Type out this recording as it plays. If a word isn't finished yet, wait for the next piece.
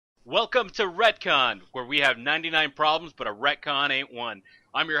Welcome to RetConned, where we have 99 problems, but a retcon ain't one.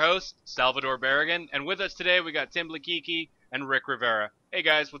 I'm your host, Salvador Barragan, and with us today we got Tim Lakiki and Rick Rivera. Hey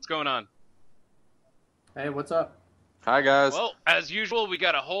guys, what's going on? Hey, what's up? Hi guys. Well, as usual, we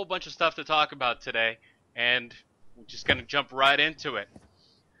got a whole bunch of stuff to talk about today, and we're just gonna jump right into it.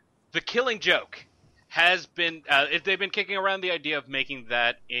 The Killing Joke has been, they've been kicking around the idea of making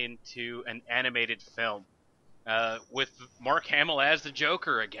that into an animated film. With Mark Hamill as the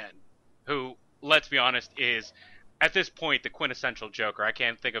Joker again, who, let's be honest, is at this point the quintessential Joker. I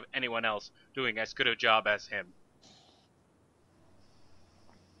can't think of anyone else doing as good a job as him.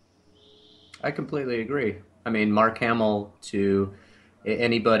 I completely agree. I mean, Mark Hamill, to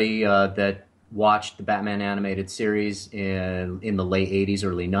anybody that watched the Batman animated series in the late 80s,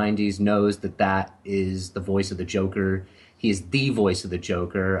 early 90s, knows that that is the voice of the Joker. He is the voice of the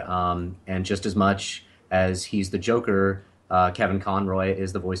Joker, and just as much as he's the Joker, Kevin Conroy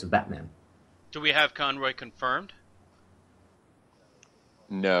is the voice of Batman. Do we have Conroy confirmed?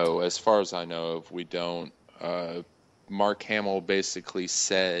 No, as far as I know of, we don't. Mark Hamill basically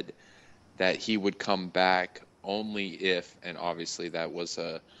said that he would come back only if, and obviously that was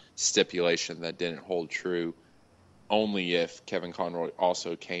a stipulation that didn't hold true, only if Kevin Conroy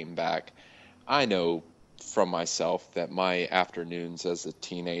also came back. I know from myself that my afternoons as a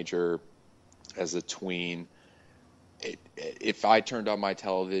teenager, as a tween, if I turned on my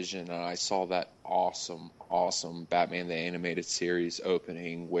television and I saw that awesome Batman the Animated Series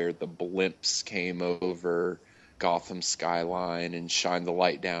opening where the blimps came over Gotham skyline and shined the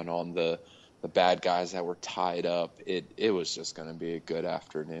light down on the bad guys that were tied up, it was just going to be a good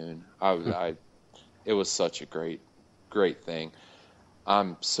afternoon. It was such a great thing.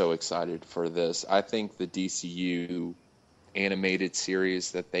 I'm so excited for this. I think the DCU animated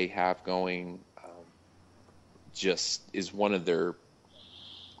series that they have going just is one of their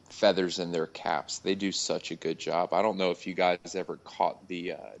feathers in their caps. They do such a good job. I don't know if you guys ever caught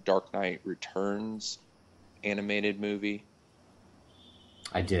the Dark Knight Returns animated movie.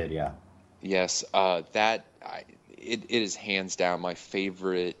 I did, yeah. Yes, it is hands down my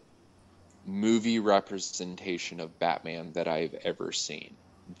favorite movie representation of Batman that I've ever seen.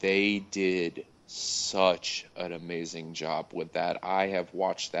 They did such an amazing job with that. I have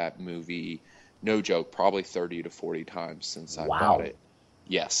watched that movie, no joke, probably 30 to 40 times since I bought it.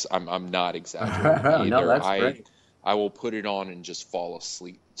 Yes, I'm not exaggerating either. No, that's great. I will put it on and just fall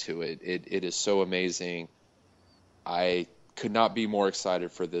asleep to it. It is so amazing. I could not be more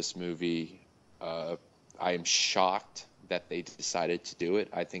excited for this movie. I am shocked that they decided to do it.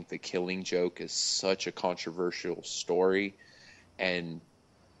 I think The Killing Joke is such a controversial story. And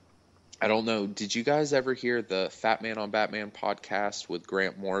I don't know, did you guys ever hear the Fat Man on Batman podcast with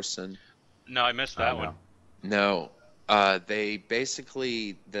Grant Morrison? No, I missed that one. No. They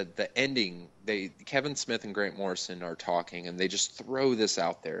basically, the ending, Kevin Smith and Grant Morrison are talking, and they just throw this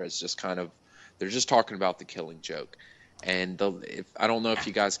out there as just kind of, they're just talking about The Killing Joke. And I don't know if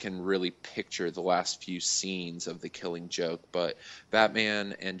you guys can really picture the last few scenes of The Killing Joke, but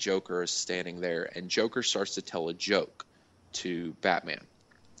Batman and Joker are standing there, and Joker starts to tell a joke to Batman.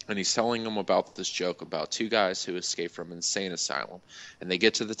 And he's telling him about this joke about two guys who escaped from an insane asylum. And they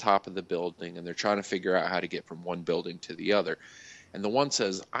get to the top of the building, and they're trying to figure out how to get from one building to the other. And the one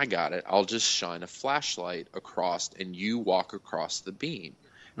says, I got it. I'll just shine a flashlight across, and you walk across the beam.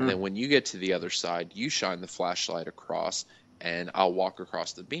 And then when you get to the other side, you shine the flashlight across, and I'll walk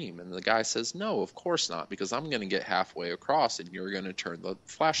across the beam. And the guy says, no, of course not, because I'm going to get halfway across, and you're going to turn the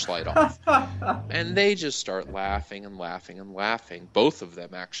flashlight off. And they just start laughing and laughing and laughing, both of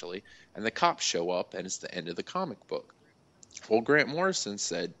them actually. And the cops show up, and it's the end of the comic book. Well, Grant Morrison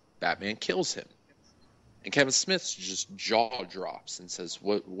said Batman kills him. And Kevin Smith's just jaw drops and says,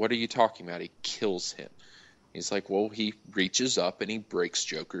 what are you talking about? He kills him. He's like, well, he reaches up and he breaks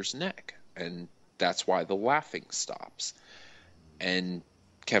Joker's neck. And that's why the laughing stops. And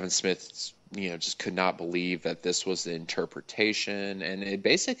Kevin Smith, just could not believe that this was the interpretation. And it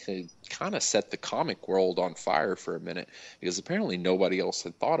basically kind of set the comic world on fire for a minute, because apparently nobody else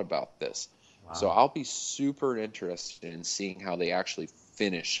had thought about this. Wow. So I'll be super interested in seeing how they actually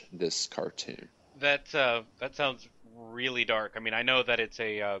finish this cartoon. That sounds really dark. I mean, I know that it's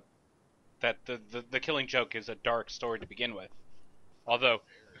that the Killing Joke is a dark story to begin with. Although,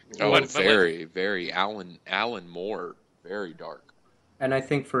 very Alan Moore, very dark. And I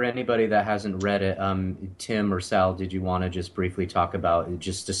think for anybody that hasn't read it, Tim or Sal, did you want to just briefly talk about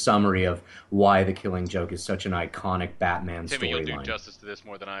just a summary of why The Killing Joke is such an iconic Batman storyline? Timmy, you'll do justice to this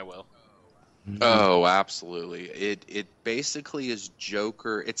more than I will. Oh, absolutely. It basically is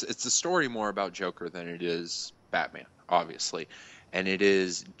Joker. It's a story more about Joker than it is Batman, obviously. and it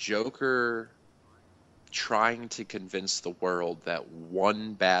is Joker trying to convince the world that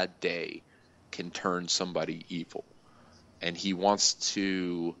one bad day can turn somebody evil. And he wants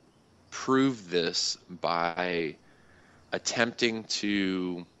to prove this by attempting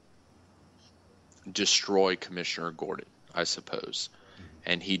to destroy Commissioner Gordon, I suppose.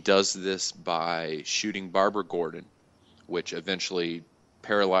 And he does this by shooting Barbara Gordon, which eventually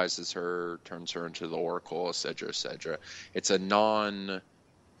paralyzes her, turns her into the Oracle, etc., etc. It's a non-canon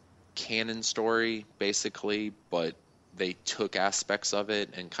story, basically, but they took aspects of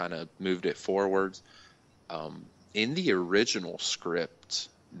it and kind of moved it forwards. In the original script,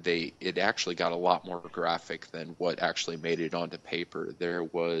 it actually got a lot more graphic than what actually made it onto paper. There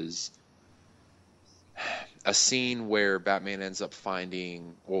was a scene where Batman ends up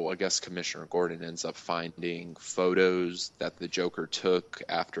finding, well, I guess Commissioner Gordon ends up finding photos that the Joker took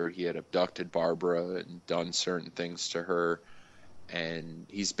after he had abducted Barbara and done certain things to her. And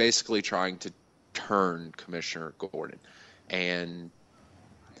he's basically trying to turn Commissioner Gordon. And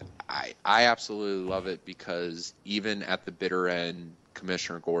I absolutely love it because even at the bitter end,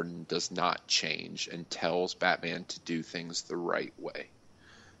 Commissioner Gordon does not change and tells Batman to do things the right way.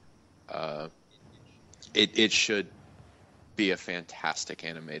 It should be a fantastic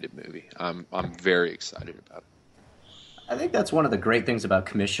animated movie. I'm very excited about it. I think that's one of the great things about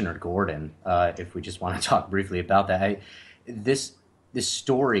Commissioner Gordon. If we just want to talk briefly about that, this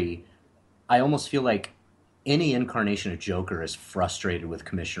story, I almost feel like any incarnation of Joker is frustrated with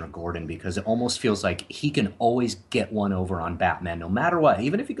Commissioner Gordon because it almost feels like he can always get one over on Batman, no matter what.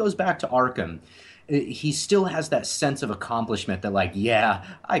 Even if he goes back to Arkham, he still has that sense of accomplishment that, like, yeah,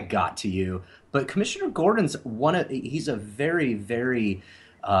 I got to you. But Commissioner Gordon's he's a very, very,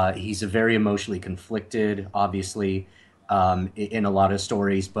 he's a very emotionally conflicted, obviously, in a lot of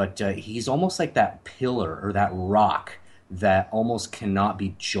stories, but he's almost like that pillar or that rock that almost cannot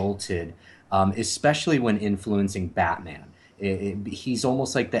be jolted, especially when influencing Batman. He's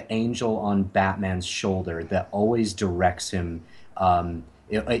almost like the angel on Batman's shoulder that always directs him.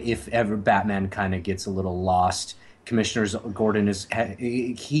 If ever Batman kind of gets a little lost, Commissioner Gordon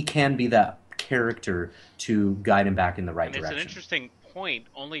he can be that character to guide him back in the right direction. It's an interesting point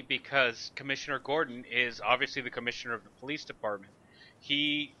only because Commissioner Gordon is obviously the commissioner of the police department.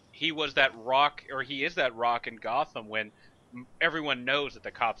 He was that rock, or he is that rock in Gotham when everyone knows that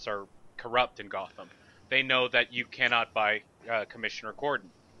the cops are corrupt in Gotham. They know that you cannot buy Commissioner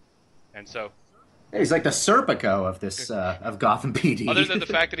Gordon, and so he's like the Serpico of this of Gotham PD. Other than the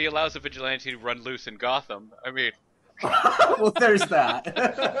fact that he allows a vigilante to run loose in Gotham, I mean. Well, there's that.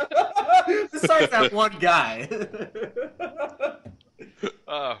 Besides that one guy.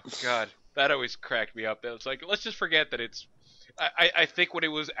 Oh God, that always cracked me up. It's like, let's just forget that it's. I think when it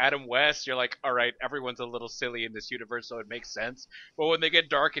was Adam West, you're like, all right, everyone's a little silly in this universe, so it makes sense. But when they get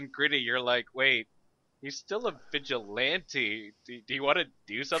dark and gritty, you're like, wait, he's still a vigilante. Do you want to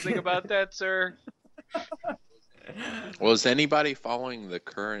do something about that, sir? Well, is anybody following the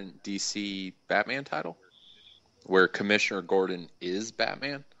current DC Batman title, where Commissioner Gordon is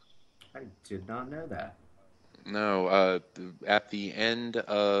Batman? I did not know that. No, at the end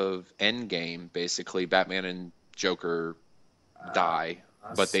of Endgame, basically Batman and Joker die,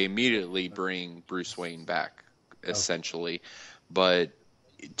 but they immediately bring Bruce Wayne back, essentially. Okay. But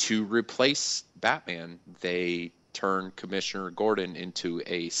to replace Batman, they turn Commissioner Gordon into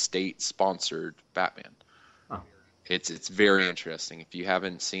a state-sponsored Batman. It's very interesting. If you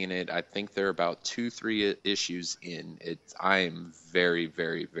haven't seen it, I think they're about 2-3 issues in. I am very,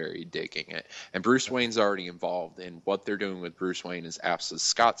 very, very digging it. And Bruce Wayne's already involved, and what they're doing with Bruce Wayne is absolute.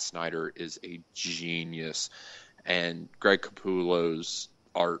 Scott Snyder is a genius, and Greg Capullo's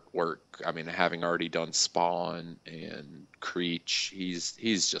artwork. I mean, having already done Spawn and Creech,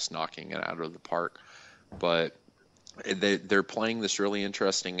 he's just knocking it out of the park. But they're playing this really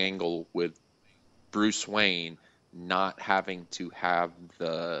interesting angle with Bruce Wayne not having to have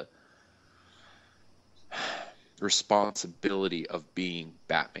the responsibility of being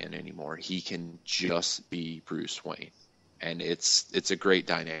Batman anymore. He can just be Bruce Wayne. And it's a great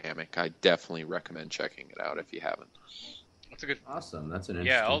dynamic. I definitely recommend checking it out if you haven't. That's a good. Awesome. That's an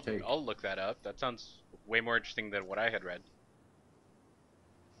interesting take. I'll look that up. That sounds way more interesting than what I had read.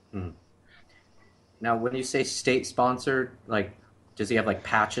 Now, when you say state-sponsored, like, does he have like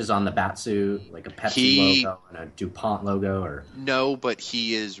patches on the batsuit, like a Pepsi logo and a DuPont logo, or no? But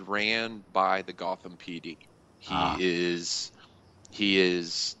he is ran by the Gotham PD. He is.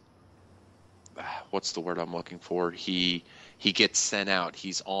 What's the word I'm looking for? He gets sent out.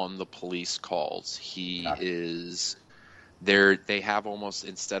 He's on the police calls. He is there. They have almost,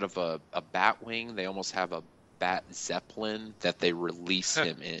 instead of a bat wing, they almost have a Bat Zeppelin that they release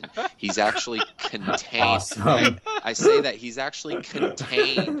him in. He's actually contained. Awesome. I say that he's actually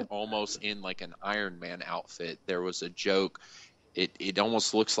contained almost in like an Iron Man outfit. There was a joke. It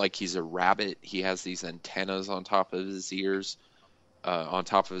almost looks like he's a rabbit. He has these antennas on top of his ears, on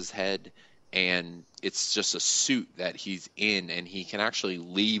top of his head, and it's just a suit that he's in, and he can actually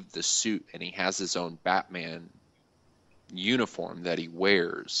leave the suit, and he has his own Batman uniform that he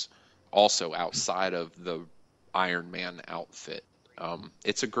wears also outside of the Iron Man outfit.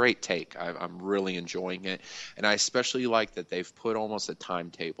 It's a great take. I'm really enjoying it, and I especially like that they've put almost a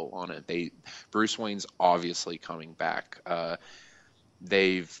timetable on it. Bruce Wayne's obviously coming back.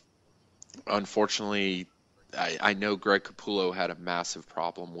 They've unfortunately, I know Greg Capullo had a massive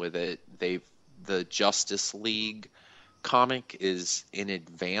problem with it. The Justice League comic is in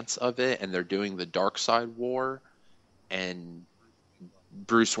advance of it, and they're doing the Dark Side War, and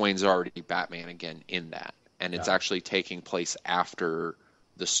Bruce Wayne's already Batman again in that. And it's actually taking place after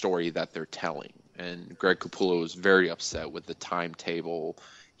the story that they're telling. And Greg Capullo was very upset with the timetable.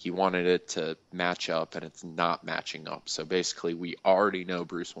 He wanted it to match up, and it's not matching up. So basically, we already know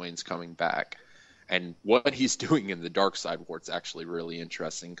Bruce Wayne's coming back. And what he's doing in the Dark Side War is actually really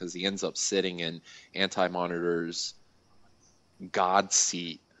interesting, because he ends up sitting in Anti-Monitor's God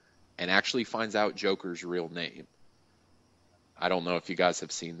seat and actually finds out Joker's real name. I don't know if you guys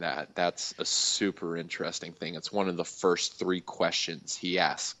have seen that. That's a super interesting thing. It's one of the first 3 questions he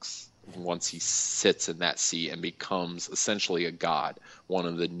asks once he sits in that seat and becomes essentially a god, one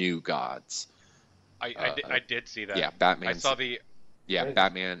of the new gods. I did see that. Yeah, Batman. I saw the. Yeah,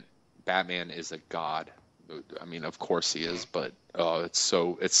 Batman is a god. I mean, of course he is, but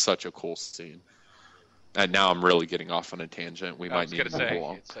it's such a cool scene. And now I'm really getting off on a tangent. We might need to move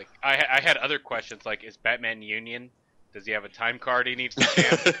along. It's like I had other questions like, is Batman Union? Does he have a time card he needs to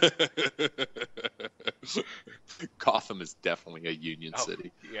stamp? Gotham is definitely a union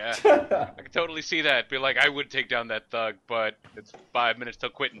city. Yeah, I can totally see that. Be like, I would take down that thug, but it's 5 minutes till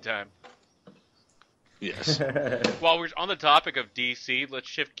quitting time. Yes. While we're on the topic of DC, let's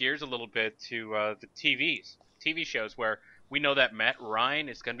shift gears a little bit to the TV shows, where we know that Matt Ryan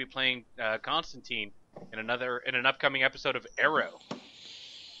is going to be playing Constantine in an upcoming episode of Arrow.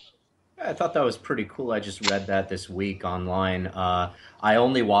 I thought that was pretty cool. I just read that this week online. I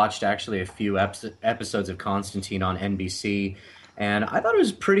only watched actually a few episodes of Constantine on NBC, and I thought it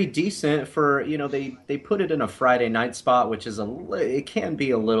was pretty decent for, they put it in a Friday night spot, which is it can be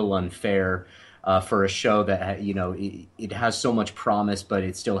a little unfair for a show that, it has so much promise, but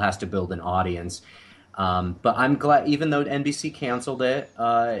it still has to build an audience. But I'm glad, even though NBC canceled it,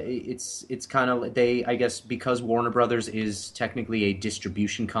 it's kind of, I guess because Warner Brothers is technically a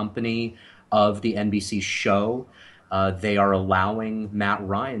distribution company of the NBC show, they are allowing Matt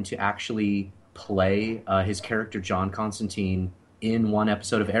Ryan to actually play his character John Constantine in one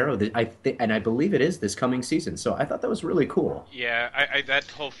episode of Arrow. And I believe it is this coming season. So I thought that was really cool. Yeah, that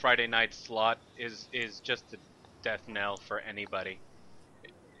whole Friday night slot is just a death knell for anybody.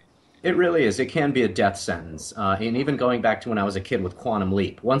 It really is. It can be a death sentence. And even going back to when I was a kid with Quantum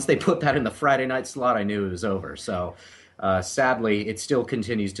Leap, once they put that in the Friday night slot, I knew it was over. So sadly, it still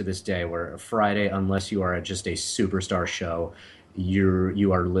continues to this day where Friday, unless you are just a superstar show,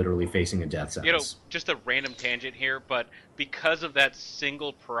 you are literally facing a death sentence. Just a random tangent here, but because of that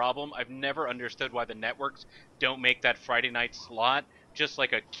single problem, I've never understood why the networks don't make that Friday night slot just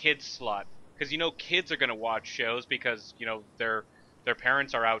like a kids slot. Because, kids are going to watch shows because, their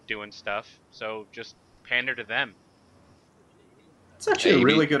parents are out doing stuff, so just pander to them. It's actually a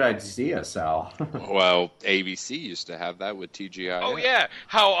really good idea, Sal. Well, ABC used to have that with TGIF. Oh, yeah.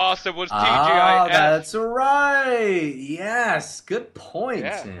 How awesome was TGIF? Ah, that's right. Yes. Good point,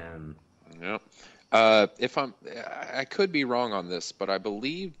 Yeah. Tim. Yep. I could be wrong on this, but I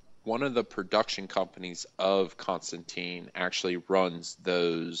believe one of the production companies of Constantine actually runs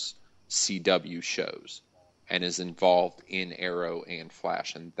those CW shows and is involved in Arrow and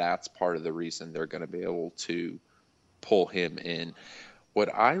Flash, and that's part of the reason they're going to be able to pull him in.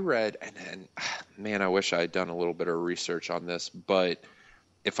 What I read, and man, I wish I had done a little bit of research on this, but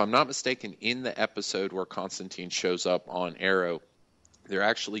if I'm not mistaken, in the episode where Constantine shows up on Arrow, they're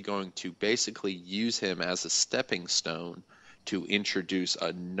actually going to basically use him as a stepping stone to introduce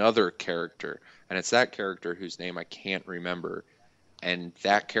another character, and it's that character whose name I can't remember. And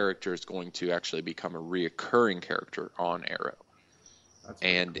that character is going to actually become a reoccurring character on Arrow.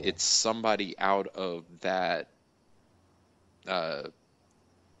 And cool. It's somebody out of that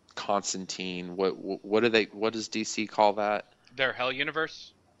Constantine. What does DC call that? Their Hell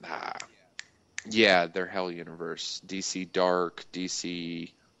Universe? Yeah, their Hell Universe. DC Dark,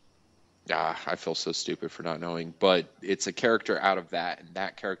 DC. I feel so stupid for not knowing, but it's a character out of that, and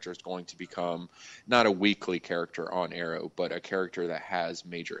that character is going to become not a weekly character on Arrow, but a character that has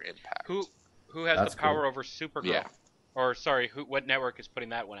major Who impact. who has the That's cool. power over Supergirl? Yeah, Or sorry, what network is putting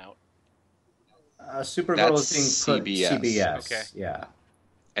that one out? Supergirl that's is being put CBS, Okay. CBS. Yeah.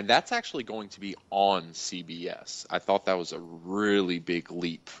 and that's actually going to be on CBS. I thought that was a really big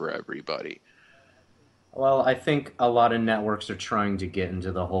leap for everybody. Well, I think a lot of networks are trying to get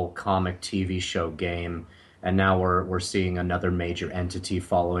into the whole comic TV show game, and now we're seeing another major entity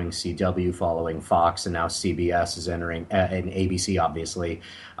following CW, following Fox, and now CBS is entering, and ABC obviously,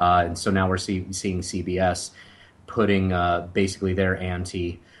 and so now we're seeing CBS putting basically their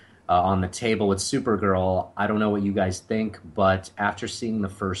ante on the table with Supergirl. I don't know what you guys think, but after seeing the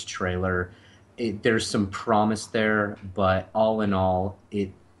first trailer, there's some promise there, but all in all,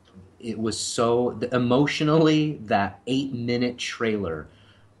 it was so emotionally that 8 minute trailer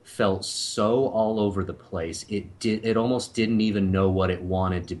felt so all over the place. It almost didn't even know what it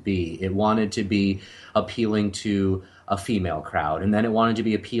wanted to be. It wanted to be appealing to a female crowd, and then it wanted to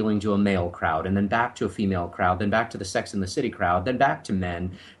be appealing to a male crowd, and then back to a female crowd, then back to the Sex and the City crowd, then back to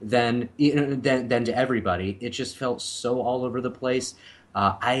men, then to everybody. It just felt so all over the place.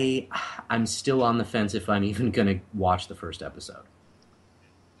 I'm still on the fence if I'm even gonna watch the first episode.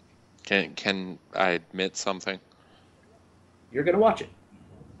 Can I admit something? You're gonna watch it.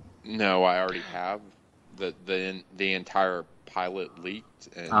 No, I already have. The entire pilot leaked,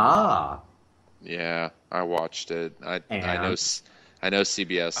 and Ah, yeah, I watched it. and I know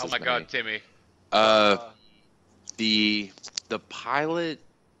CBS Oh has my many. God, Timmy. Uh, Uh, the pilot.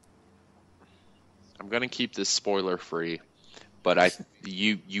 I'm gonna keep this spoiler free, but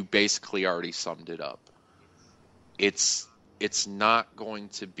you basically already summed it up. It's not going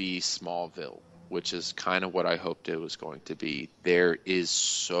to be Smallville, which is kind of what I hoped it was going to be. There is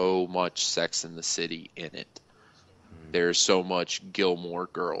so much Sex in the City in it. There's so much Gilmore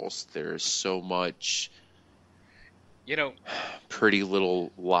Girls. There's so much you know, Pretty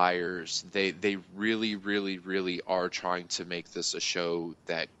Little Liars. They really, really, really are trying to make this a show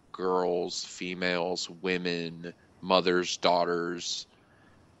that girls, females, women, mothers, daughters,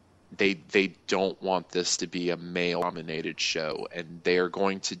 they don't want this to be a male dominated show, and they're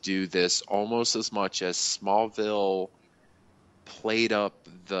going to do this almost as much as Smallville played up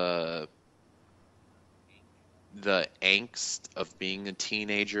the angst of being a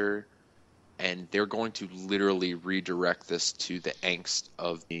teenager, and they're going to literally redirect this to the angst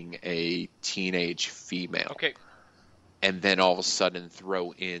of being a teenage female. okay. And then all of a sudden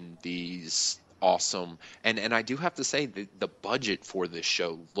throw in these awesome, and I do have to say the budget for this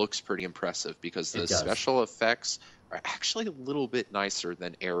show looks pretty impressive, because the it does. special effects are actually a little bit nicer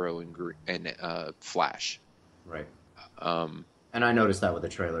than Arrow and Flash. Right. Um, And I noticed that with the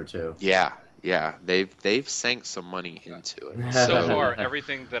trailer too. yeah, they've sank some money into it. So So far,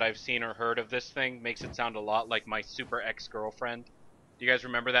 everything that I've seen or heard of this thing makes it sound a lot like My Super Ex-Girlfriend. Do you guys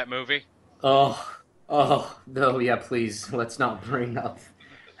remember that movie? Oh, oh no! Yeah, please. Let's not bring up.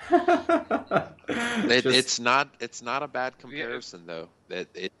 Just it's not a bad comparison though.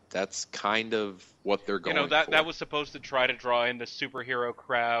 That's kind of what they're going that for. that was supposed to try to draw in the superhero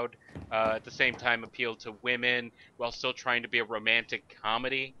crowd, at the same time appeal to women while still trying to be a romantic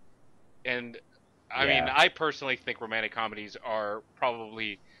comedy. And I mean, yeah. I personally think romantic comedies are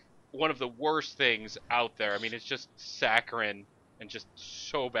probably one of the worst things out there. I mean, it's just saccharine and just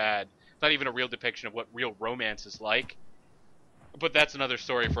so bad. It's not even a real depiction of what real romance is like. But that's another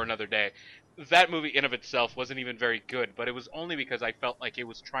story for another day. That movie in of itself wasn't even very good, but it was only because I felt like it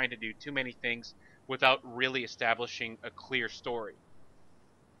was trying to do too many things without really establishing a clear story.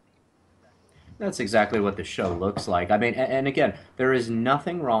 That's exactly what the show looks like. I mean, and again, there is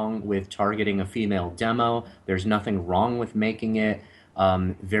nothing wrong with targeting a female demo. There's nothing wrong with making it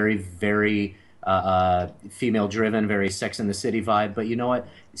very, very female driven, very Sex in the City vibe. But you know what?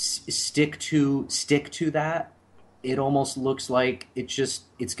 Stick to that. It almost looks like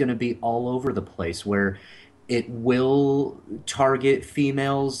it's going to be all over the place, where it will target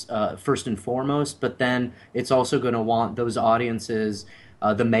females first and foremost, but then it's also going to want those audiences,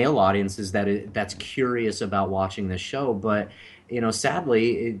 the male audiences that's curious about watching this show. But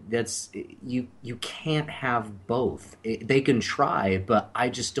sadly, you can't have both. They can try, but I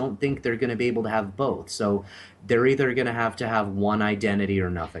just don't think they're going to be able to have both. So they're either going to have one identity or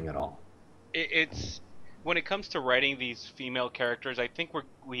nothing at all. It's when it comes to writing these female characters, I think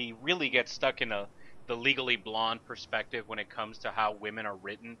we really get stuck in the Legally Blonde perspective when it comes to how women are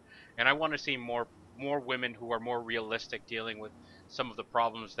written, and I want to see more women who are more realistic, dealing with some of the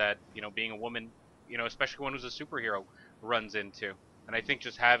problems that being a woman, especially one who's a superhero, runs into. And I think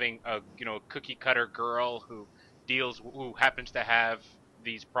just having a cookie cutter girl who happens to have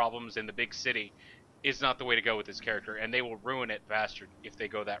these problems in the big city is not the way to go with this character, and they will ruin it faster if they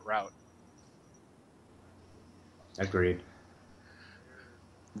go that route. Agreed.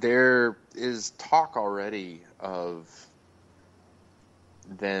 There is talk already of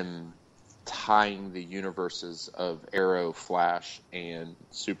them tying the universes of Arrow, Flash, and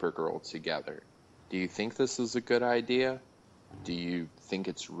Supergirl together. Do you think this is a good idea? Do you think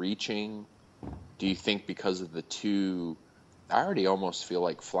it's reaching? Do you think because of the two... I already almost feel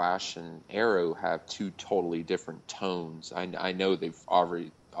like Flash and Arrow have two totally different tones. I know they've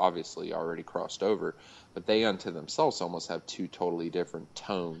obviously already crossed over, but they unto themselves almost have two totally different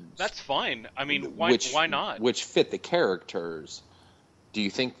tones. That's fine. I mean, why not? Which fit the characters. Do you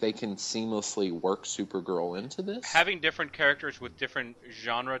think they can seamlessly work Supergirl into this? Having different characters with different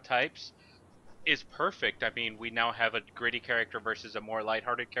genre types is perfect. I mean, we now have a gritty character versus a more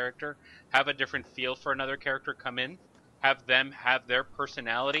lighthearted character. Have a different feel for another character come in. Have them have their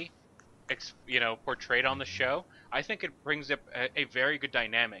personality, portrayed on the show. I think it brings up a very good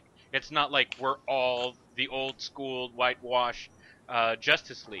dynamic. It's not like we're all the old school whitewash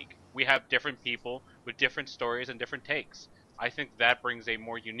Justice League. We have different people with different stories and different takes. I think that brings a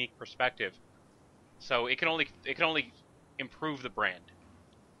more unique perspective. So it can only improve the brand.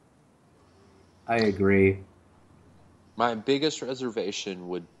 I agree. My biggest reservation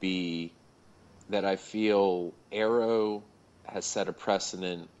would be that I feel Arrow has set a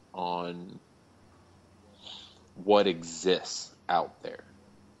precedent on what exists out there.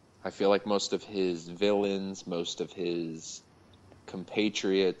 I feel like most of his villains, most of his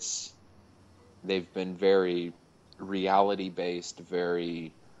compatriots, they've been very reality-based,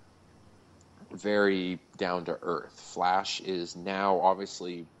 very, very down to earth. Flash is now,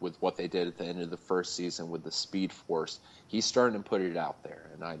 obviously, with what they did at the end of the first season with the Speed Force, he's starting to put it out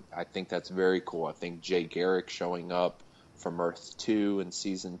there, and I think that's very cool. I think Jay Garrick showing up from Earth 2 in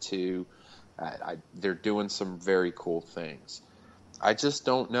Season 2, they're doing some very cool things. I just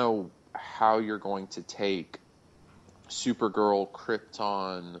don't know how you're going to take Supergirl,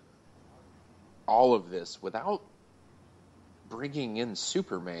 Krypton, all of this without bringing in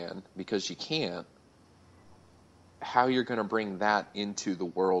Superman, because you can't. How you're going to bring that into the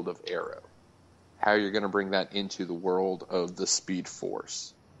world of Arrow? How you're going to bring that into the world of the Speed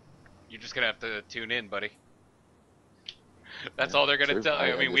Force? You're just going to have to tune in, buddy. That's all they're going to tell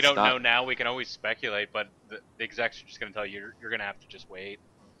you. I mean, we don't know now. We can always speculate, but the execs are just going to tell you you're going to have to just wait.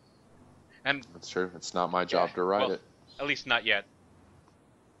 And that's true. It's not my job to write it. At least not yet.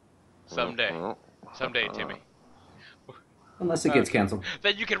 Someday. Someday, Timmy. Unless it gets canceled.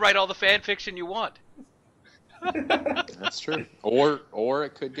 Then you can write all the fan fiction you want. That's true. Or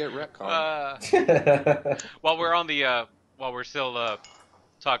it could get retconned. While we're still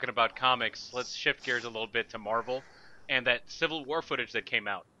talking about comics, let's shift gears a little bit to Marvel and that Civil War footage that came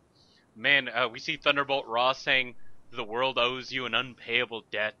out. Man, we see Thunderbolt Ross saying the world owes you an unpayable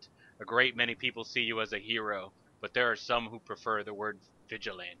debt. A great many people see you as a hero, but there are some who prefer the word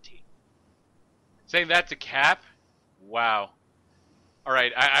vigilante. Saying that to Cap? Wow.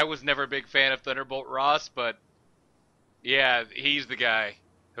 Alright, I was never a big fan of Thunderbolt Ross, but yeah, he's the guy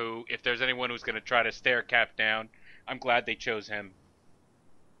who, if there's anyone who's going to try to stare Cap down, I'm glad they chose him.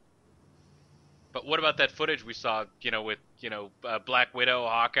 But what about that footage we saw, with, Black Widow,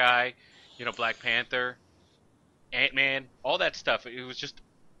 Hawkeye, Black Panther, Ant-Man, all that stuff? It was just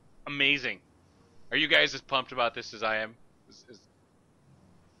amazing. Are you guys as pumped about this as I am?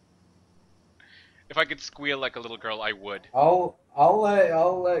 If I could squeal like a little girl, I would. I'll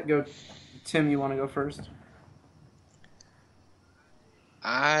let go. Tim, you want to go first?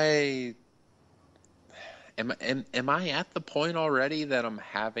 Am I at the point already that I'm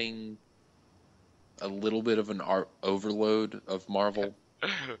having a little bit of an overload of Marvel?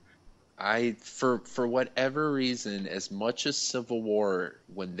 For whatever reason, as much as Civil War,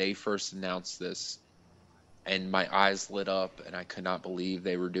 when they first announced this, and my eyes lit up, and I could not believe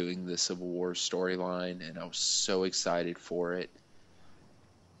they were doing the Civil War storyline, and I was so excited for it.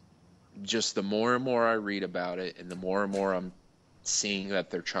 Just the more and more I read about it, and the more and more I'm seeing that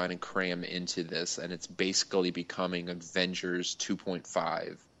they're trying to cram into this, and it's basically becoming Avengers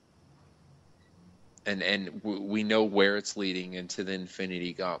 2.5. And we know where it's leading, into the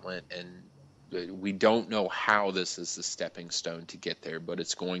Infinity Gauntlet, and we don't know how this is the stepping stone to get there, but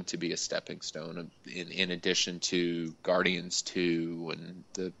it's going to be a stepping stone in addition to Guardians 2 and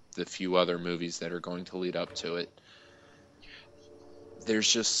the few other movies that are going to lead up to it.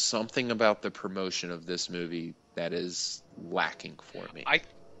 There's just something about the promotion of this movie that is lacking for me.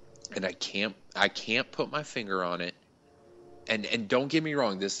 And I can't put my finger on it, and don't get me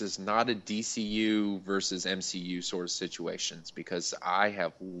wrong, this is not a DCU versus MCU sort of situations, because I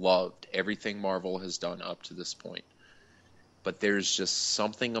have loved everything Marvel has done up to this point. But there's just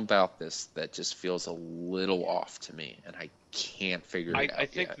something about this that just feels a little off to me, and I can't figure it out I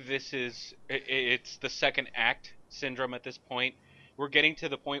think yet. this is it's the second act syndrome at this point. We're getting to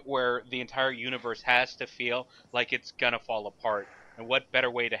the point where the entire universe has to feel like it's gonna fall apart. And what better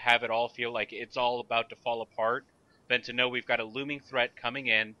way to have it all feel like it's all about to fall apart than to know we've got a looming threat coming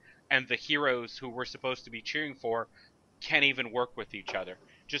in, and the heroes who we're supposed to be cheering for can't even work with each other.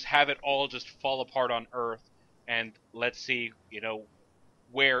 Just have it all just fall apart on Earth, and let's see,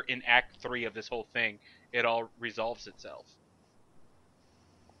 where in Act 3 of this whole thing it all resolves itself.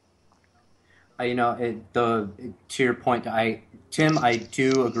 To your point, Tim, I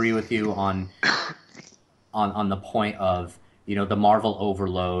do agree with you on the point of the Marvel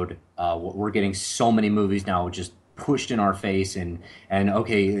overload. We're getting so many movies now just pushed in our face, and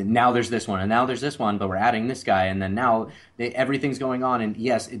okay, now there's this one, and now there's this one, but we're adding this guy, and then now everything's going on, and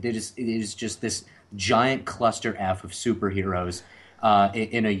yes, it is just this giant cluster F of superheroes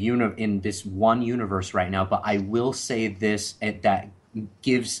in this one universe right now. But I will say this, that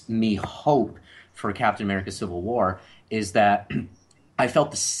gives me hope for Captain America: Civil War, is that I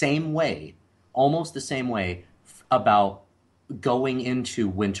felt the same way, almost the same way, about going into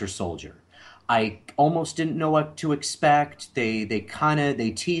Winter Soldier. I almost didn't know what to expect. They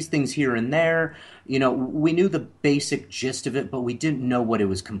teased things here and there. We knew the basic gist of it, but we didn't know what it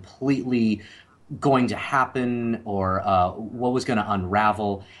was completely going to happen, or what was going to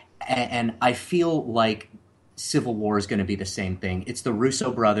unravel. And I feel like Civil War is going to be the same thing. It's the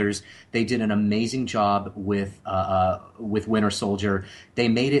Russo brothers. They did an amazing job with Winter Soldier. They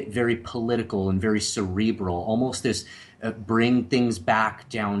made it very political and very cerebral, almost this bring things back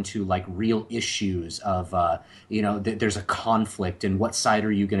down to like real issues of there's a conflict, and what side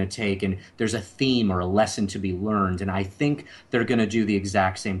are you going to take, and there's a theme or a lesson to be learned. And I think they're going to do the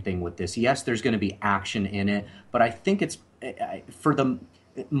exact same thing with this. Yes, there's going to be action in it, but I think it's for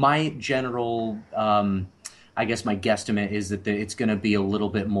my general. I guess my guesstimate is that it's going to be a little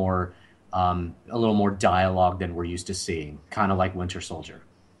bit more, dialogue than we're used to seeing, kind of like Winter Soldier.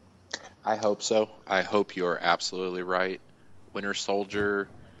 I hope so. I hope you're absolutely right. Winter Soldier,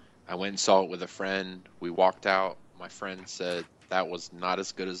 I went and saw it with a friend. We walked out. My friend said that was not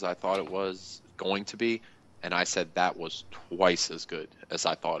as good as I thought it was going to be. And I said that was twice as good as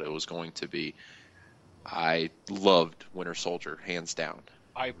I thought it was going to be. I loved Winter Soldier, hands down.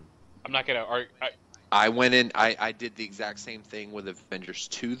 I'm not gonna argue. I went in, I did the exact same thing with Avengers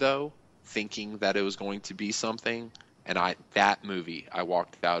 2, though, thinking that it was going to be something. And that movie, I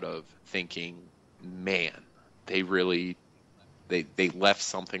walked out of thinking, man, they really, they left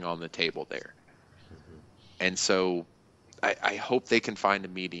something on the table there. And so I hope they can find a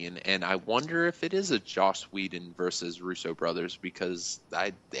median. And I wonder if it is a Joss Whedon versus Russo brothers, because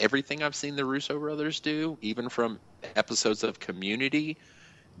everything I've seen the Russo brothers do, even from episodes of Community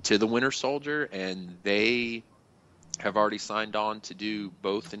to the Winter Soldier, and they have already signed on to do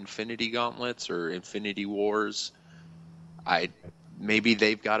both Infinity Gauntlets or Infinity Wars. Maybe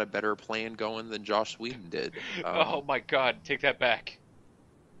they've got a better plan going than Joss Whedon did. Oh my God! Take that back.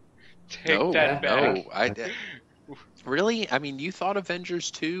 Take that back. No, really? I mean, you thought Avengers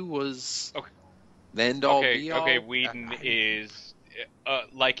 2 was okay. The end all be all? Okay, Whedon is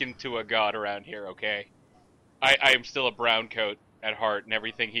likened to a god around here. Okay, I am still a brown coat at heart, and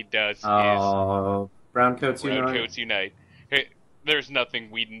everything he does is brown coats unite. Hey, there's nothing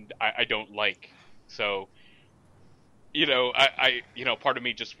Whedon I don't like. So, I part of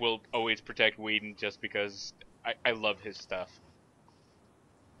me just will always protect Whedon just because I love his stuff.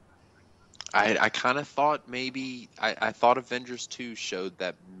 I kind of thought I thought Avengers 2 showed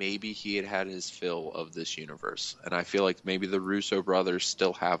that maybe he had his fill of this universe, and I feel like maybe the Russo brothers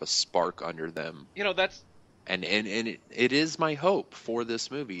still have a spark under them. That's. And it is my hope for this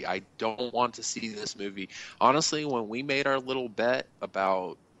movie. I don't want to see this movie. Honestly, when we made our little bet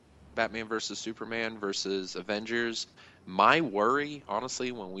about Batman versus Superman versus Avengers, my worry,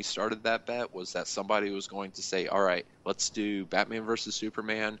 honestly, when we started that bet was that somebody was going to say, all right, let's do Batman versus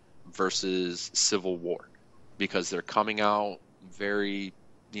Superman versus Civil War, because they're coming out very,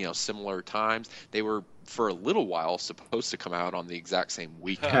 similar times. They were, for a little while, supposed to come out on the exact same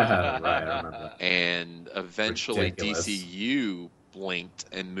weekend. Right, I remember. And eventually Ridiculous. DCU blinked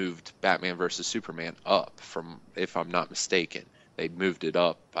and moved Batman versus Superman up from, if I'm not mistaken. They moved it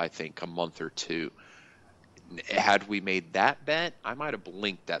up, I think, a month or two. Had we made that bet, I might have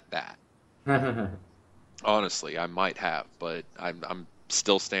blinked at that. Honestly, I might have, but I'm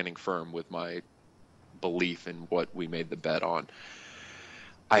still standing firm with my belief in what we made the bet on.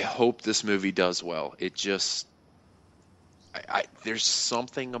 I hope this movie does well. It just, there's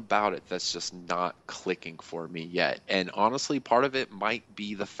something about it that's just not clicking for me yet. And honestly, part of it might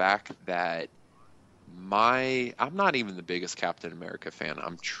be the fact that I'm not even the biggest Captain America fan.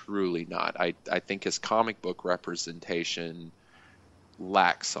 I'm truly not. I think his comic book representation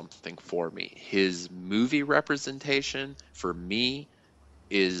lacks something for me. His movie representation, for me,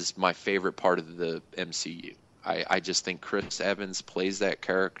 is my favorite part of the MCU. I just think Chris Evans plays that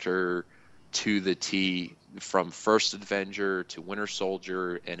character to the T, from First Avenger to Winter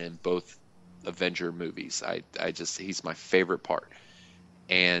Soldier and in both Avenger movies. He's my favorite part.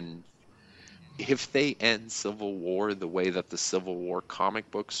 And if they end Civil War the way that the Civil War comic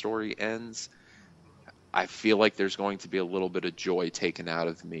book story ends, I feel like there's going to be a little bit of joy taken out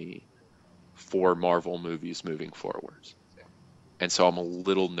of me for Marvel movies moving forwards. And so I'm a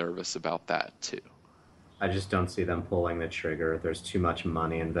little nervous about that too. I just don't see them pulling the trigger. There's too much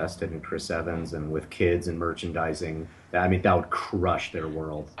money invested in Chris Evans, and with kids and merchandising, I mean, that would crush their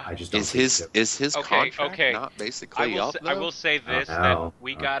world. I just don't is his contract not basically up, though? I will say this, that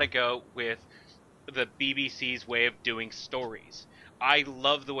we gotta go with the BBC's way of doing stories. I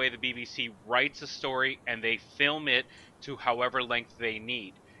love the way the BBC writes a story and they film it to however length they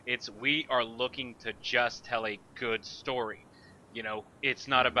need. We are looking to just tell a good story. You know, it's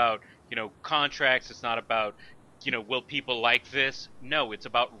not about, contracts. It's not about, will people like this? No, it's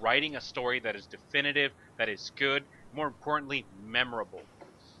about writing a story that is definitive, that is good, more importantly, memorable.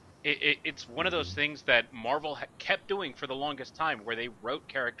 It's one of those things that Marvel kept doing for the longest time, where they wrote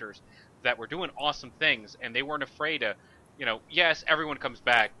characters that were doing awesome things, and they weren't afraid to, yes, everyone comes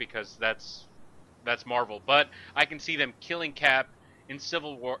back because that's Marvel, but I can see them killing Cap in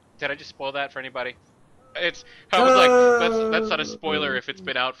Civil War. Did I just spoil that for anybody? I was like, that's not a spoiler if it's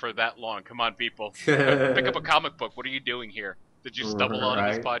been out for that long. Come on, people. Pick up a comic book. What are you doing here? Did you stumble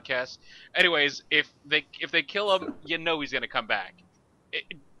onto this podcast? Anyways, if they kill him, he's gonna come back.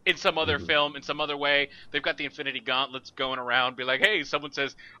 In some other film, in some other way. They've got the Infinity Gauntlets going around. Be like, hey, someone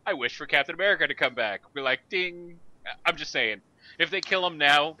says, I wish for Captain America to come back. Be like, ding. I'm just saying. If they kill him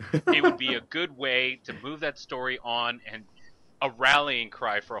now, it would be a good way to move that story on, and a rallying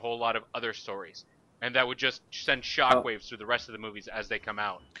cry for a whole lot of other stories. And that would just send shockwaves through the rest of the movies as they come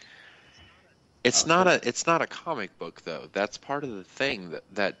out. It's not a comic book, though. That's part of the thing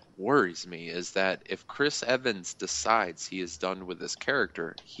that worries me, is that if Chris Evans decides he is done with this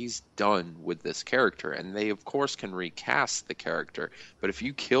character, he's done with this character. And they, of course, can recast the character. But if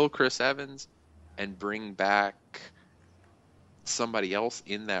you kill Chris Evans and bring back somebody else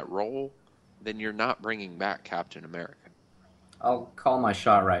in that role, then you're not bringing back Captain America. I'll call my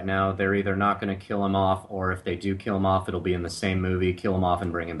shot right now. They're either not going to kill him off, or if they do kill him off, it'll be in the same movie. Kill him off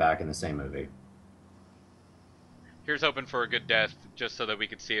and bring him back in the same movie. Here's hoping for a good death, just so that we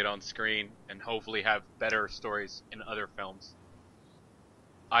can see it on screen and hopefully have better stories in other films.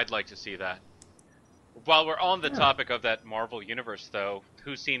 I'd like to see that. While we're on the topic of that Marvel universe, though,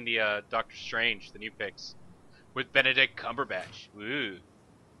 who's seen the Doctor Strange, the new picks, with Benedict Cumberbatch? Ooh.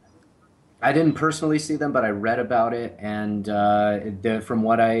 I didn't personally see them, but I read about it, and from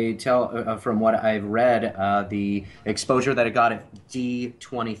what I've read, the exposure that it got at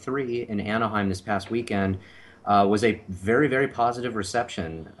D23 in Anaheim this past weekend was a very, very positive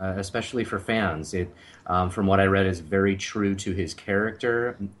reception, especially for fans. It, from what I read, is very true to his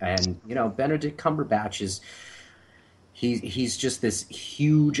character, and Benedict Cumberbatch is. He's just this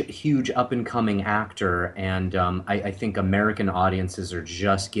huge up-and-coming actor, and I think American audiences are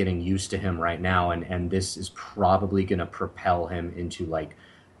just getting used to him right now, and this is probably going to propel him into, like,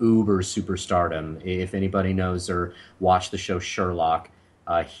 uber superstardom. If anybody knows or watched the show Sherlock,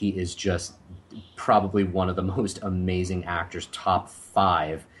 he is just probably one of the most amazing actors, top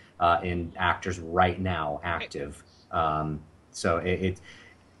 5 in actors right now, active. So it's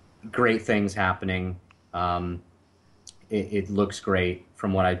great things happening. It looks great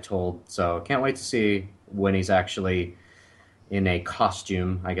from what I'm told, so can't wait to see when he's actually in a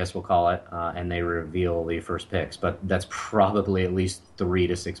costume, I guess we'll call it, and they reveal the first picks. But that's probably at least 3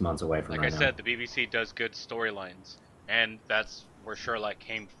 to 6 months away from like right I said, the BBC does good storylines, and that's where Sherlock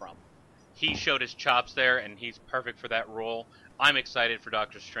came from. He showed his chops there, and he's perfect for that role. I'm excited for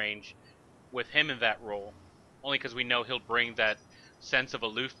Doctor Strange with him in that role, only because we know he'll bring that sense of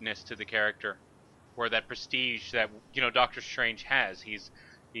aloofness to the character, or that prestige that Doctor Strange has. He's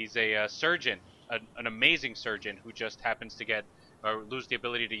a surgeon, an amazing surgeon who just happens to get or lose the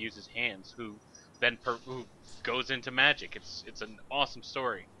ability to use his hands, who goes into magic. It's an awesome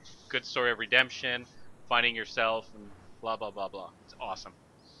story, good story of redemption, finding yourself, and blah blah blah blah. It's awesome.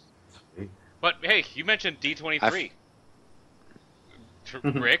 But hey, you mentioned D23.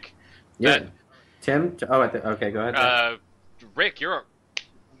 Rick? Yeah. That, Tim? Okay, go ahead. Rick, you are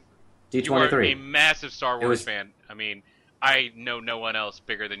a D23. massive Star Wars was- fan. I mean, I know no one else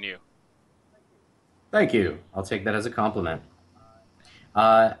bigger than you. Thank you. I'll take that as a compliment.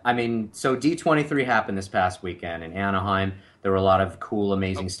 So D23 happened this past weekend in Anaheim. There were a lot of cool,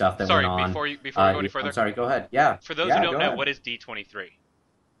 amazing stuff that Sorry, went on. before we go any further, I'm sorry, go ahead. Yeah. for those who Yeah, don't go know, ahead. what is D23?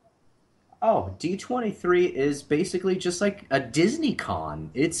 Oh, D23 is basically just like a Disney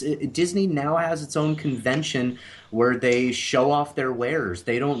con. Disney now has its own convention where they show off their wares.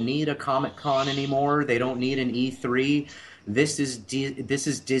 They don't need a Comic Con anymore. They don't need an E3. This is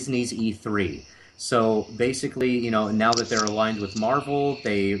Disney's E3. So basically, now that they're aligned with Marvel,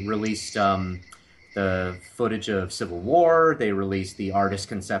 they released the footage of Civil War. They released the artist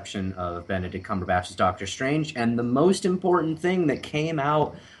conception of Benedict Cumberbatch's Doctor Strange. And the most important thing that came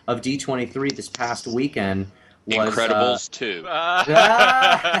out of D23 this past weekend was Incredibles 2. Ah!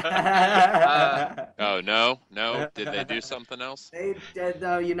 Oh, no? Did they do something else? They did.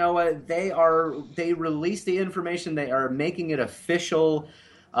 You know what? They released the information. They are making it official.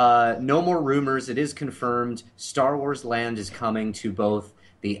 No more rumors. It is confirmed. Star Wars Land is coming to both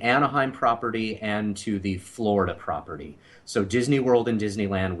the Anaheim property and to the Florida property. So Disney World and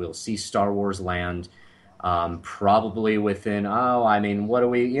Disneyland will see Star Wars Land probably within, what do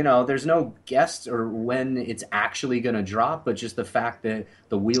we, there's no guess or when it's actually going to drop, but just the fact that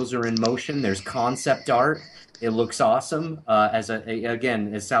the wheels are in motion, there's concept art. It looks awesome. As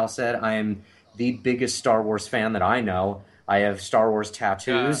Sal said, I am the biggest Star Wars fan that I know. I have Star Wars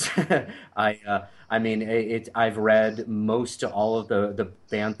tattoos. I've read most to all of the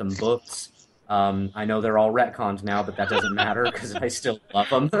Bantam books. I know they're all retconned now, but that doesn't matter because I still love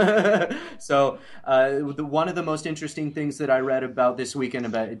them. So one of the most interesting things that I read about this weekend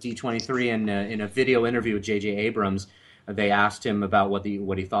about D23 in a video interview with J.J. Abrams, they asked him about what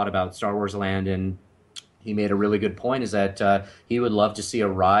he thought about Star Wars Land, and he made a really good point, is that he would love to see a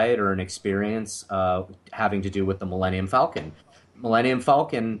ride or an experience having to do with the Millennium Falcon. Millennium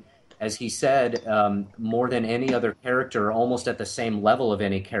Falcon, as he said, more than any other character, almost at the same level of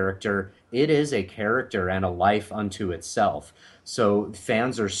any character, it is a character and a life unto itself. So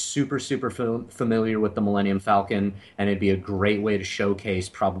fans are super, super familiar with the Millennium Falcon, and it'd be a great way to showcase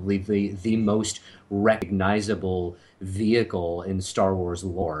probably the most recognizable vehicle in Star Wars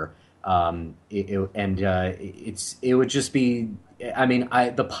lore. It would just be,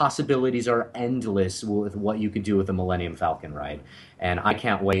 the possibilities are endless with what you could do with the Millennium Falcon ride, and I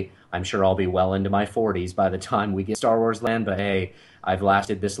can't wait. I'm sure I'll be well into my 40s by the time we get Star Wars Land, but hey, I've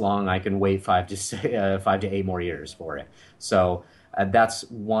lasted this long. I can wait 5 to 8 more years for it. So that's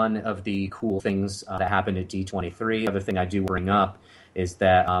one of the cool things that happened at D23. The other thing I do bring up is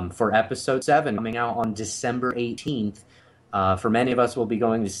that for Episode 7 coming out on December 18th, for many of us, we'll be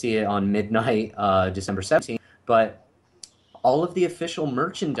going to see it on midnight, December 17th. But all of the official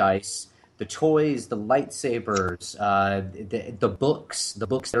merchandise, the toys, the lightsabers, the books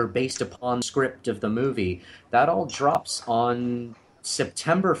that are based upon the script of the movie, that all drops on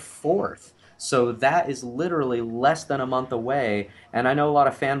September 4th. So that is literally less than a month away, and I know a lot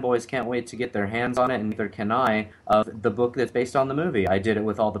of fanboys can't wait to get their hands on it, and neither can I, of the book that's based on the movie. I did it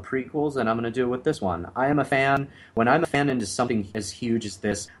with all the prequels, and I'm going to do it with this one. I am a fan. When I'm a fan into something as huge as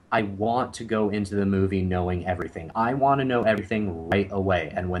this, I want to go into the movie knowing everything. I want to know everything right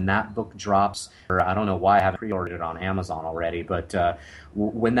away, and when that book drops, or I don't know why I haven't pre-ordered it on Amazon already, but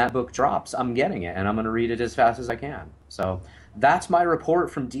when that book drops, I'm getting it, and I'm going to read it as fast as I can. So that's my report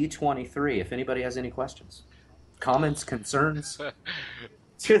from D23. If anybody has any questions, comments, concerns.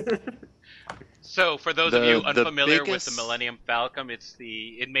 So, for those of you unfamiliar with the biggest- Millennium Falcon,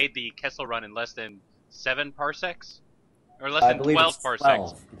 it made the Kessel Run in less than 7 parsecs, or less I than believe 12 it's parsecs.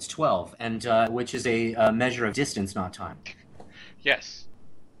 12. It's 12, and which is a measure of distance, not time. Yes.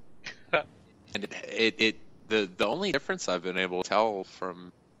 And the only difference I've been able to tell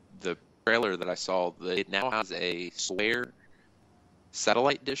from the trailer that I saw, that it now has a square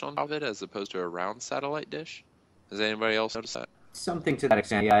satellite dish on top of it as opposed to a round satellite dish. Has anybody else noticed that? Something to that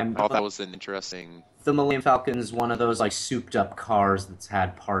extent, yeah. I thought that was an interesting. The Millennium Falcon is one of those like souped up cars that's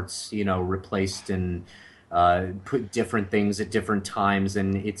had parts, replaced and put different things at different times,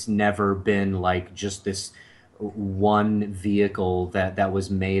 and it's never been like just this one vehicle that was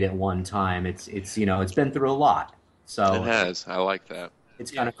made at one time. It's been through a lot. So It has. I like that.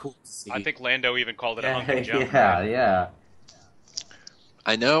 it's kind of cool to see. I think Lando even called it a hunk and jump. Yeah.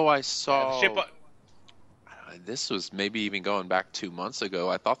 I know I saw. Ship, This was maybe even going back 2 months ago.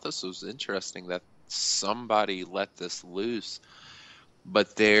 I thought this was interesting that somebody let this loose,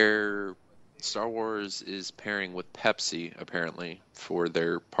 but they're Star Wars is pairing with Pepsi apparently for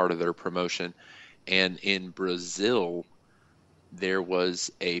their part of their promotion, and in Brazil there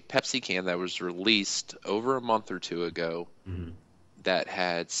was a Pepsi can that was released over a month or two ago Mhm. that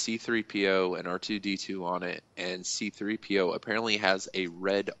had C3PO and R2D2 on it, and C3PO apparently has a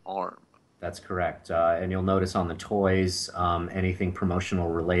red arm. That's correct. And you'll notice on the toys, anything promotional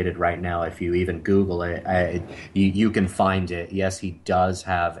related right now, if you even Google it, you can find it. Yes, he does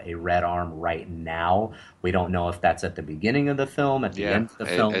have a red arm right now. We don't know if that's at the beginning of the film, at the Yeah, end of the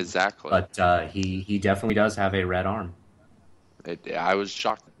film, exactly. but he definitely does have a red arm. I was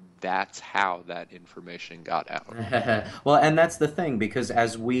shocked that's how that information got out. Well, and that's the thing because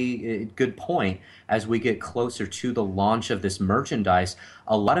good point, as we get closer to the launch of this merchandise,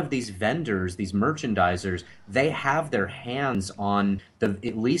 a lot of these vendors, these merchandisers, they have their hands on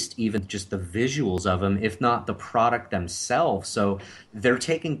at least even just the visuals of them, if not the product themselves. So they're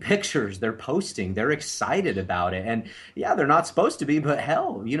taking pictures, they're posting, they're excited about it. And yeah, they're not supposed to be, but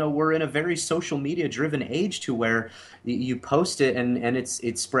hell, we're in a very social media driven age to where you post it and it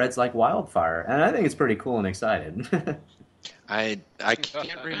spreads like wildfire, and I think it's pretty cool and excited. I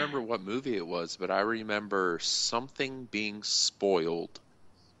can't remember what movie it was, but I remember something being spoiled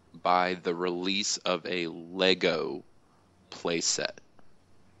by the release of a Lego playset.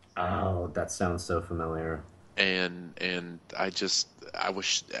 Oh, that sounds so familiar. And I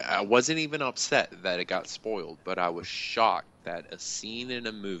wasn't even upset that it got spoiled, but I was shocked that a scene in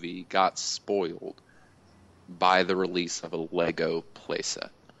a movie got spoiled by the release of a Lego playset.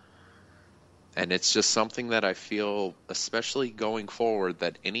 And it's just something that I feel, especially going forward,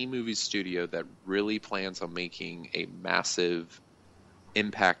 that any movie studio that really plans on making a massive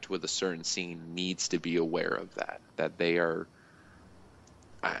impact with a certain scene needs to be aware of that. That they are,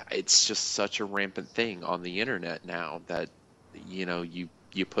 it's just such a rampant thing on the internet now that,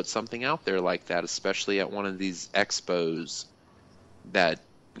 you put something out there like that, especially at one of these expos that,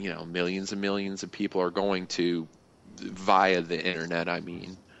 millions and millions of people are going to via the internet, I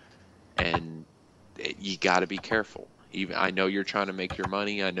mean. And you got to be careful. Even I know you're trying to make your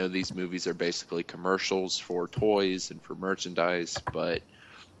money. I know these movies are basically commercials for toys and for merchandise, but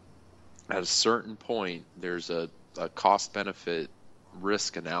at a certain point, there's a cost benefit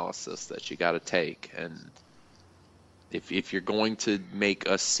risk analysis that you got to take. And if you're going to make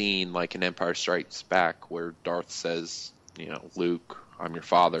a scene like in Empire Strikes Back where Darth says, Luke, I'm your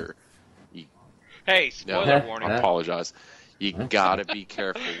father. You, Hey, no, spoiler I warning. apologize. You got to be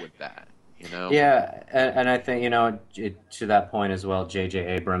careful with that. Yeah, and I think, to that point as well, J.J.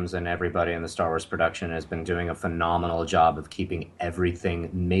 Abrams and everybody in the Star Wars production has been doing a phenomenal job of keeping everything,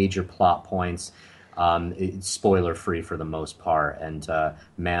 major plot points, spoiler free for the most part. And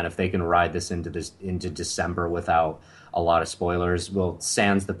man, if they can ride this into December without a lot of spoilers, well,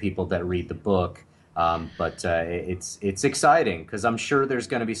 sans the people that read the book. But it's exciting because I'm sure there's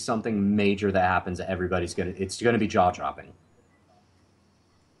going to be something major that happens that it's going to be jaw dropping.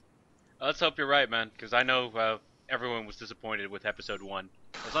 Let's hope you're right, man, because I know everyone was disappointed with episode 1.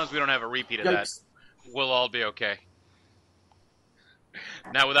 As long as we don't have a repeat of that, Yikes. we'll all be okay.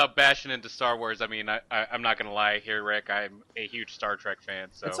 Now, without bashing into Star Wars, I mean, I'm not going to lie here, Rick. I'm a huge Star Trek fan,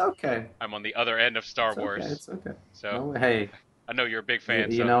 so It's okay. I'm on the other end of Star It's Wars. okay. It's okay. So No, hey, I know you're a big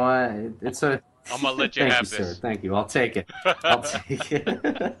fan, you so know what? It's a. I'm going to let you Thank have you, sir. this. Thank you. I'll take it. I'll take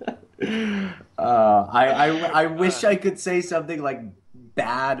it. I wish I could say something like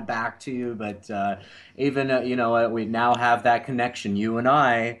bad back to you, but even you know what? We now have that connection. You and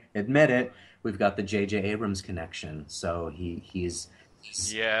I admit it. We've got the J.J. Abrams connection. So he's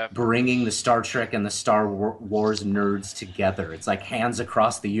Yeah. bringing the Star Trek and the Star Wars nerds together. It's like hands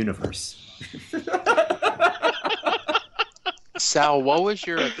across the universe. Sal, what was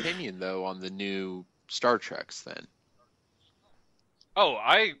your opinion though on the new Star Treks then? Oh,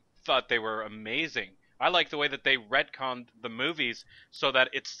 I thought they were amazing. I like the way that they retconned the movies so that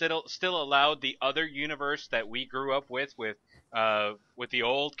it still allowed the other universe that we grew up with the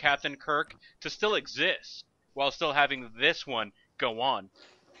old Captain Kirk to still exist while still having this one go on.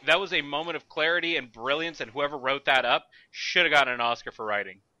 That was a moment of clarity and brilliance, and whoever wrote that up should have gotten an Oscar for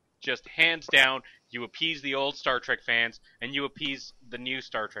writing. Just hands down, you appease the old Star Trek fans and you appease the new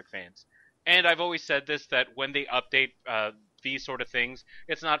Star Trek fans. And I've always said this, that when they update these sort of things,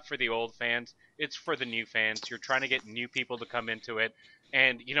 it's not for the old fans, it's for the new fans. You're trying to get new people to come into it.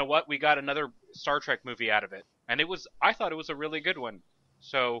 And you know what? We got another Star Trek movie out of it. And I thought it was a really good one.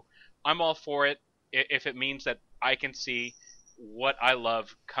 So I'm all for it if it means that I can see what I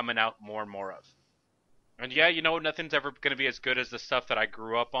love coming out more and more of. And yeah, nothing's ever going to be as good as the stuff that I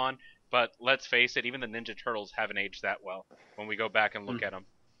grew up on. But let's face it, even the Ninja Turtles haven't aged that well when we go back and look at them.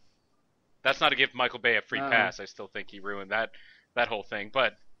 That's not to give Michael Bay a free Oh. pass. I still think he ruined that whole thing,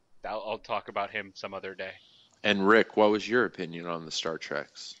 but I'll talk about him some other day. And Rick, what was your opinion on the Star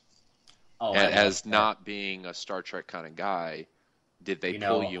Treks? Oh, I love As not being a Star Trek kind of guy, did they You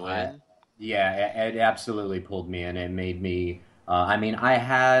pull know, you in? yeah, it absolutely pulled me in. It made me. I mean, I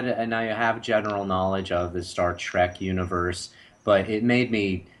had and I have general knowledge of the Star Trek universe, but it made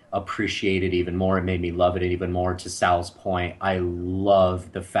me appreciate it even more. It made me love it even more. To Sal's point, I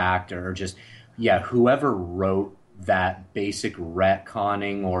love the fact, or just, yeah, whoever wrote that basic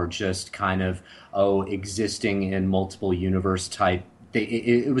retconning or just kind of, existing in multiple universe type.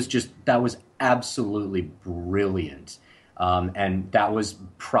 It was just, that was absolutely brilliant. And that was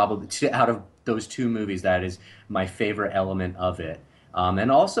probably, out of those two movies, that is my favorite element of it. And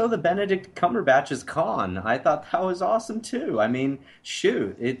also the Benedict Cumberbatch's Khan. I thought that was awesome too. I mean,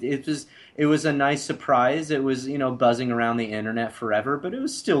 shoot, it was a nice surprise. It was, buzzing around the internet forever, but it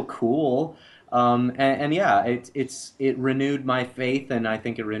was still cool. And yeah, it renewed my faith, and I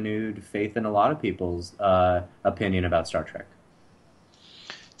think it renewed faith in a lot of people's opinion about Star Trek.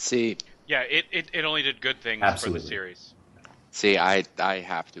 See, Yeah, it only did good things for the Absolutely. series. see, I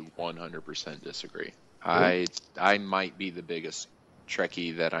have to 100% disagree. I might be the biggest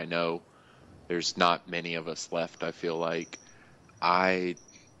Trekkie that I know. There's not many of us left, I feel like. I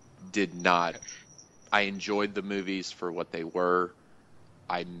did not. I enjoyed the movies for what they were.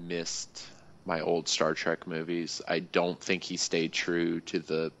 I missed my old Star Trek movies. I don't think he stayed true to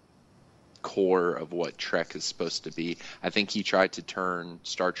the core of what Trek is supposed to be. I think he tried to turn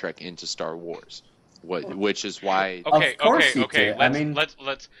Star Trek into Star Wars, which is why. Okay, Of course okay, he okay. did. I mean-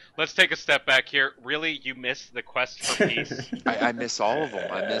 Let's take a step back here. Really, you missed the quest for peace. I miss all of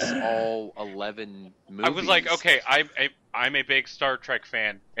them. I miss all 11 movies. I was like, okay, I'm a big Star Trek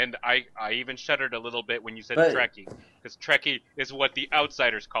fan, and I even shuddered a little bit when you said But- Trekkie, because Trekkie is what the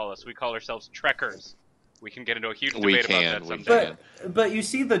outsiders call us. We call ourselves Trekkers. We can get into a huge We debate can, about that we someday. can. But you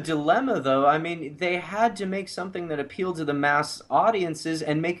see the dilemma, though. I mean, they had to make something that appealed to the mass audiences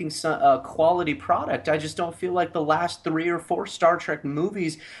and making a quality product. I just don't feel like the last 3 or 4 Star Trek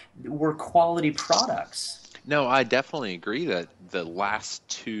movies were quality products. No, I definitely agree that the last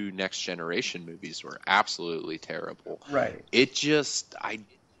 2 Next Generation movies were absolutely terrible. Right. It just, I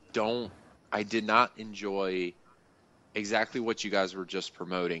did not enjoy exactly what you guys were just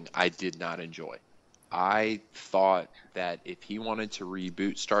promoting. I did not enjoy. I thought that if he wanted to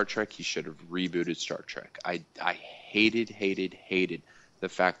reboot Star Trek, he should have rebooted Star Trek. I hated the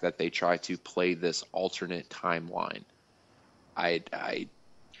fact that they tried to play this alternate timeline. I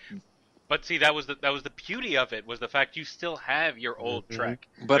But see, that was the beauty of it, was the fact you still have your old Trek.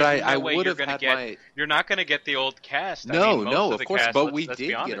 But There's no I way would you're have gonna had get, my. You're not going to get the old cast. I No, mean, most no, of of the course, cast, but we let's did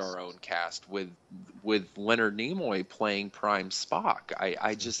be get honest. our own cast with Leonard Nimoy playing Prime Spock.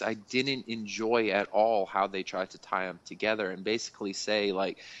 I didn't enjoy at all how they tried to tie them together and basically say,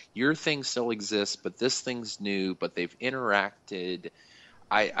 like, your thing still exists, but this thing's new, but they've interacted.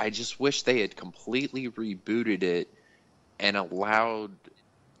 I just wish they had completely rebooted it and allowed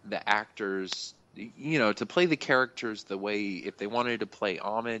the actors, to play the characters the way, if they wanted to play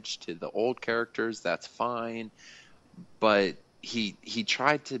homage to the old characters, that's fine. But he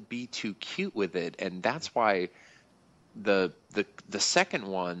tried to be too cute with it, and that's why the second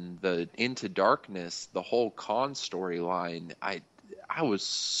one, the Into Darkness, the whole Khan storyline, I was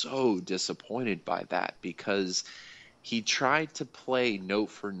so disappointed by that, because he tried to play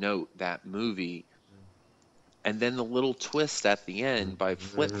note for note that movie, and then the little twist at the end by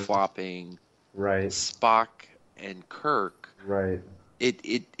flip-flopping Right. Spock and Kirk, Right.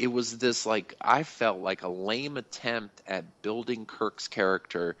 it was this, like, I felt like a lame attempt at building Kirk's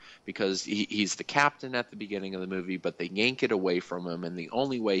character, because he's the captain at the beginning of the movie, but they yank it away from him, and the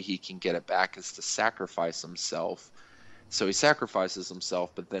only way he can get it back is to sacrifice himself. So he sacrifices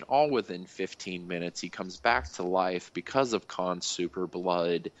himself, but then all within 15 minutes he comes back to life because of Khan's super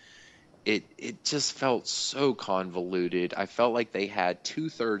blood. It just felt so convoluted. I felt like they had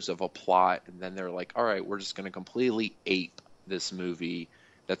 2/3 of a plot, and then they're like, all right, we're just going to completely ape this movie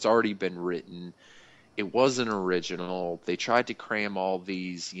that's already been written. It wasn't original. They tried to cram all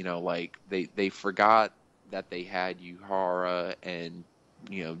these, like, they forgot that they had Uhura and,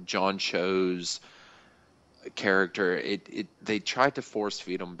 John Cho's character. They tried to force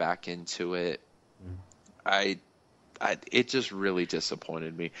feed them back into it. It just really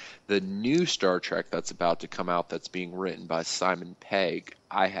disappointed me. The new Star Trek that's about to come out, that's being written by Simon Pegg,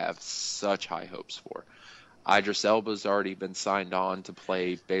 I have such high hopes for. Idris Elba's already been signed on to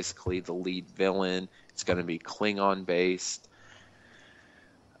play basically the lead villain. It's going to be Klingon based.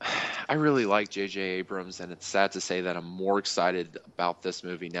 I really like J.J. Abrams, and it's sad to say that I'm more excited about this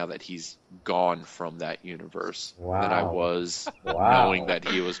movie now that he's gone from that universe than I Wow. was knowing Wow. that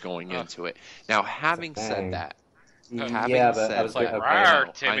he was going into it. Now, having said Dang. that, Yeah, having but I said was It's like, gonna. that, Okay. rawr,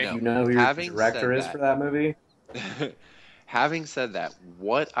 I Timmy. Do you know. know who your Having director said is for that movie? that, having said that,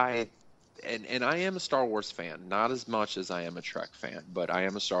 what I and I am a Star Wars fan, not as much as I am a Trek fan, but I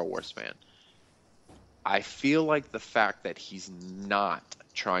am a Star Wars fan. I feel like the fact that he's not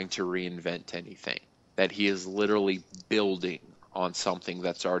trying to reinvent anything, that he is literally building on something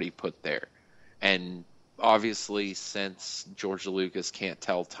that's already put there. And obviously, since George Lucas can't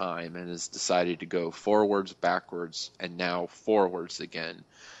tell time and has decided to go forwards, backwards, and now forwards again,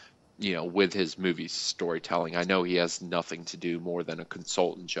 with his movie storytelling, I know he has nothing to do more than a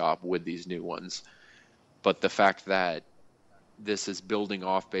consultant job with these new ones. But the fact that this is building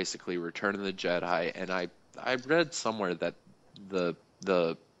off basically Return of the Jedi, and I read somewhere that the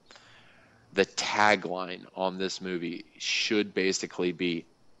the the tagline on this movie should basically be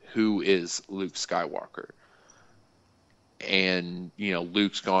who is Luke Skywalker? And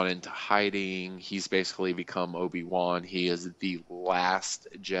Luke's gone into hiding. He's basically become Obi-Wan. He is the last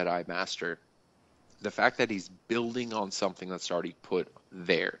Jedi Master. The fact that he's building on something that's already put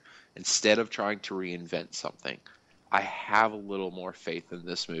there instead of trying to reinvent something, I have a little more faith in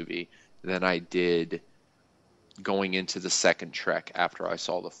this movie than I did going into the second Trek after I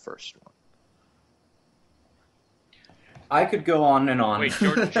saw the first one. I could go on and on. Wait,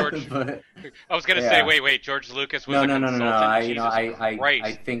 George. But I was gonna say, yeah. wait. George Lucas was No, a no, no, no, no. consultant. Jesus I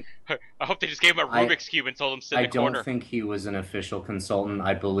Christ! think I hope they just gave him a I Rubik's cube and told him to sit I in the don't corner. think he was an official consultant.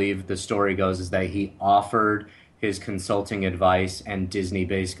 I believe the story goes is that he offered his consulting advice, and Disney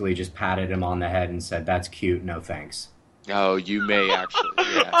basically just patted him on the head and said, "That's cute, no thanks." Oh, you may actually,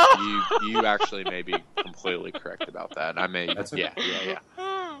 yeah, you actually may be completely correct about that. I may, That's yeah, yeah, yeah.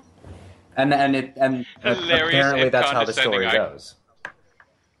 and Hilarious apparently and that's how the condescending. story goes.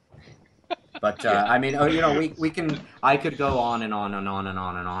 But Yeah. I mean, we can. I could go on and on and on and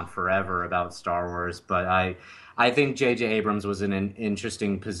on and on forever about Star Wars, but I think J.J. Abrams was in an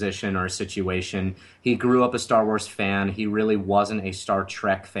interesting position or situation. He grew up a Star Wars fan. He really wasn't a Star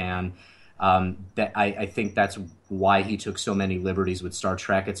Trek fan. That I think that's why he took so many liberties with Star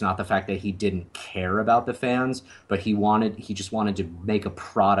Trek. It's not the fact that he didn't care about the fans, but he just wanted to make a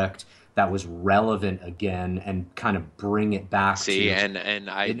product that was relevant again and kind of bring it back See, to and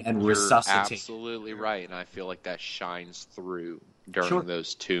you're resuscitate. absolutely right, and I feel like that shines through during Sure,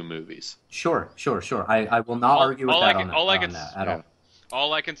 those two movies. sure. I will not argue with that on that at Yeah. all.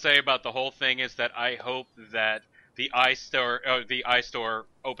 All I can say about the whole thing is that I hope that the iStore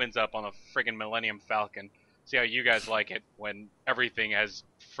opens up on a friggin' Millennium Falcon. See how you guys like it when everything has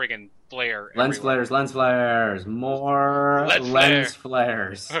friggin' flare everywhere. Lens flares, more Lens lens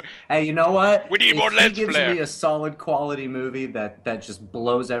flare. flares. Hey, you know what? We need If more he lens gives flare. me a solid quality movie that just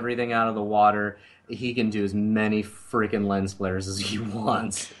blows everything out of the water, he can do as many freaking lens flares as he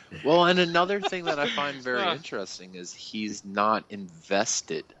wants. Well, and another thing that I find very interesting is he's not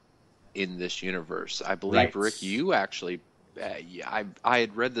invested in this universe. I believe, Right. Rick, you actually, I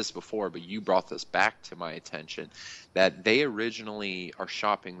had read this before, but you brought this back to my attention, that they originally are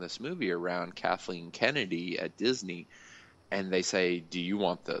shopping this movie around Kathleen Kennedy at Disney, and they say, do you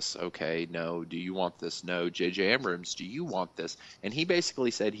want this? Okay, no. Do you want this? No. J.J. Abrams, do you want this? And he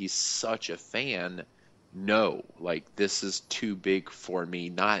basically said he's such a fan. No, like, this is too big for me,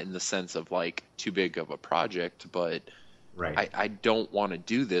 not in the sense of like too big of a project, but Right. I don't want to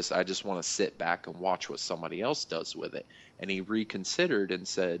do this. I just want to sit back and watch what somebody else does with it. And he reconsidered and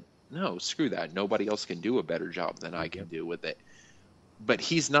said, no, screw that. Nobody else can do a better job than I can do with it. But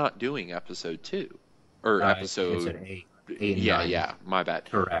he's not doing episode 2 or It's episode an eight and yeah, nine. yeah, my bad.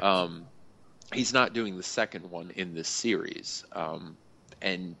 Correct. He's not doing the second one in this series.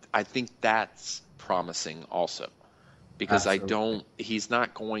 And I think that's promising also. Because Absolutely. he's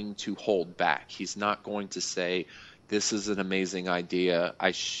not going to hold back. He's not going to say, this is an amazing idea.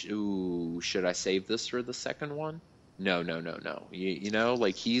 Should I save this for the second one? No, no, no, no.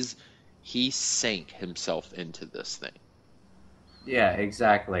 Like he sank himself into this thing. Yeah,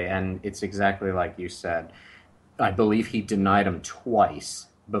 exactly. And it's exactly like you said. I believe he denied him twice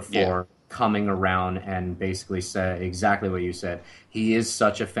Yeah. before coming around and basically said exactly what you said. He is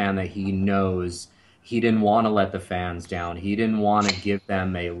such a fan that he knows he didn't want to let the fans down. He didn't want to give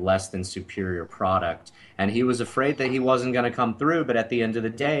them a less than superior product. And he was afraid that he wasn't going to come through. But at the end of the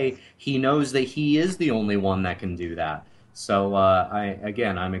day, he knows that he is the only one that can do that. So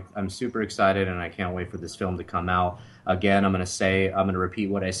I'm super excited, and I can't wait for this film to come out. Again, I'm going to repeat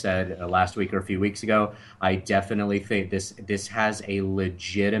what I said last week or a few weeks ago. I definitely think this has a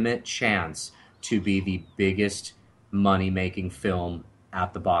legitimate chance to be the biggest money making film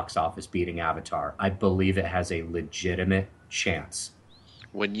at the box office, beating Avatar. I believe it has a legitimate chance.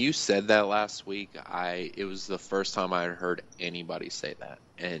 When you said that last week, it was the first time I had heard anybody say that,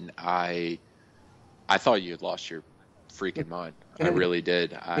 and I thought you had lost your freaking mind. I really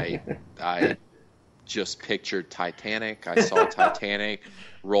did. I just pictured Titanic. I saw Titanic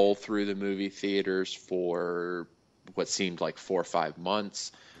roll through the movie theaters for what seemed like 4 or 5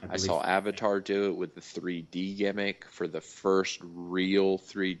 months. I saw Avatar do it with the 3D gimmick for the first real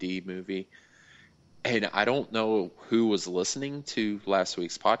 3D movie. And I don't know who was listening to last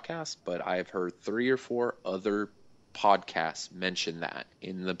week's podcast, but I've heard 3 or 4 other podcasts mention that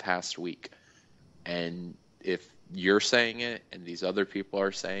in the past week. And if you're saying it and these other people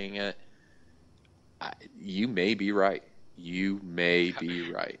are saying it, you may be right. You may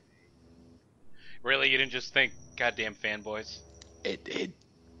be right. Really, you didn't just think, goddamn fanboys? It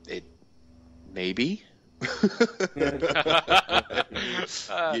maybe.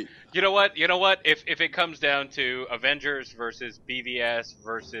 You know what? You know what? If it comes down to Avengers versus BVS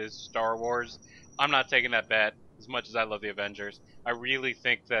versus Star Wars, I'm not taking that bet. As much as I love the Avengers, I really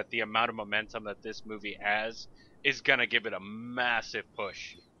think that the amount of momentum that this movie has is gonna give it a massive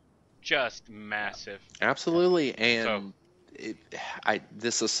push, just massive. Absolutely, and So,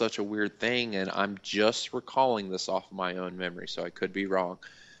 this is such a weird thing, and I'm just recalling this off of my own memory, so I could be wrong.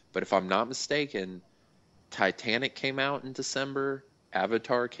 But if I'm not mistaken, Titanic came out in December,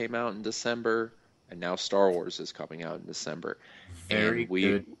 Avatar came out in December, and now Star Wars is coming out in December. Very And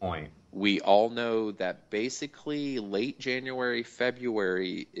good point. we all know that basically late January,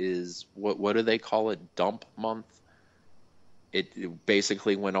 February is what do they call it? Dump month. It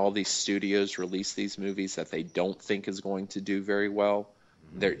basically when all these studios release these movies that they don't think is going to do very well.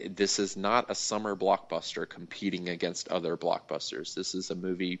 This is not a summer blockbuster competing against other blockbusters. This is a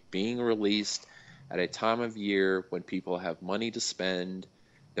movie being released at a time of year when people have money to spend,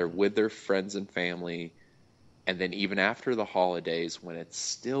 they're with their friends and family, and then even after the holidays, when it's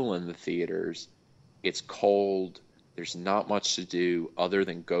still in the theaters, it's cold, there's not much to do other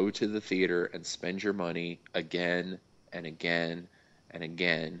than go to the theater and spend your money again and again and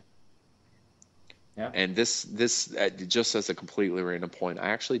again. Yeah. And this just as a completely random point, I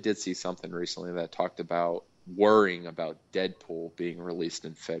actually did see something recently that talked about worrying about Deadpool being released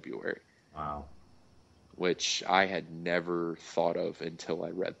in February. Wow. Which I had never thought of until I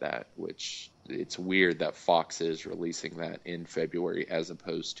read that, which it's weird that Fox is releasing that in February as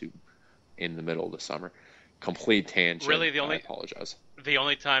opposed to in the middle of the summer. Complete tangent. really, I apologize. the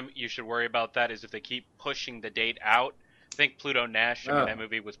only time you should worry about that is if they keep pushing the date out. Think Pluto Nash. I mean, that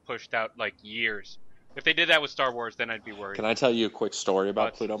movie was pushed out like years. If they did that with Star Wars, then I'd be worried. Can I tell you a quick story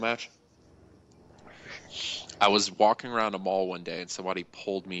about Pluto Nash? I was walking around a mall one day and somebody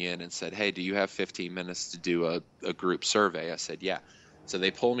pulled me in and said, "Hey, do you have 15 minutes to do a group survey?" I said, "Yeah." So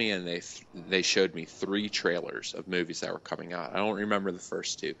they pulled me in. They showed me 3 trailers of movies that were coming out. I don't remember the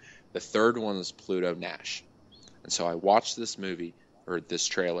first 2. The third one was Pluto Nash. And so I watched this movie or this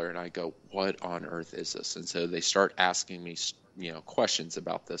trailer and I go, "What on earth is this?" And so they start asking me, questions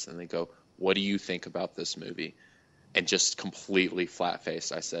about this, and they go, "What do you think about this movie?" And just completely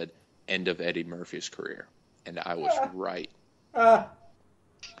flat-faced, I said, "End of Eddie Murphy's career." And I was right.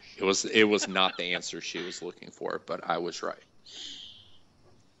 It was not the answer she was looking for, but I was right.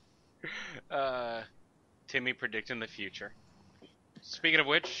 Timmy predicting the future. Speaking of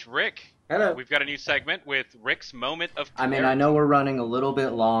which, Rick, Hello. we've got a new segment with Rick's moment of I clarity. mean, I know we're running a little bit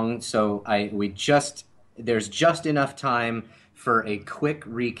long, so there's just enough time for a quick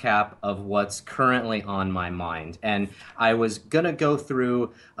recap of what's currently on my mind. And I was going to go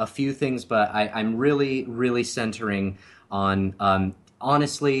through a few things, but I'm really, really centering on,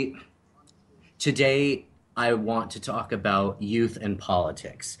 honestly, today I want to talk about youth and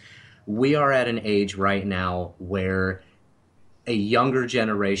politics. We are at an age right now where a younger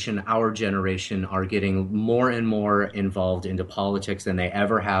generation, our generation, are getting more and more involved into politics than they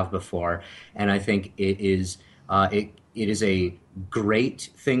ever have before. And I think it is a great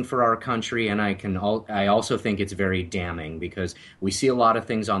thing for our country, and I also think it's very damning because we see a lot of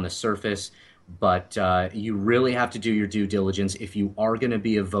things on the surface, but you really have to do your due diligence if you are going to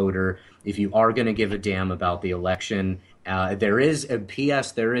be a voter, if you are going to give a damn about the election. There is a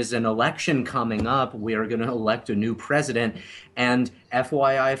PS. There is an election coming up. We are going to elect a new president, and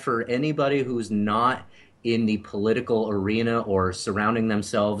FYI for anybody who's not in the political arena or surrounding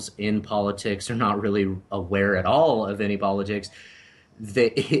themselves in politics or not really aware at all of any politics,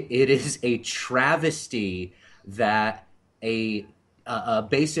 that it is a travesty that a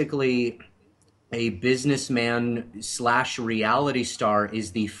basically a businessman slash reality star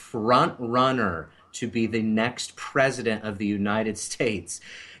is the front runner to be the next president of the United States.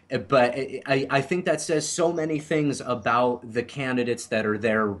 But I think that says so many things about the candidates that are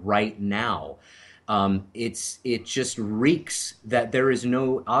there right now. It just reeks that there is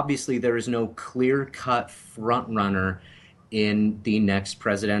no clear cut front runner in the next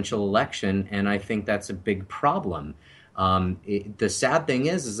presidential election, and I think that's a big problem. The sad thing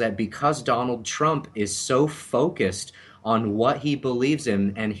is that because Donald Trump is so focused on what he believes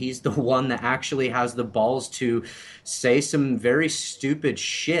in, and he's the one that actually has the balls to say some very stupid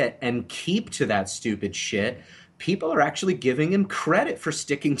shit and keep to that stupid shit, people are actually giving him credit for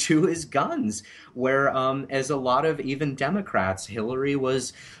sticking to his guns. Where, as a lot of even Democrats, Hillary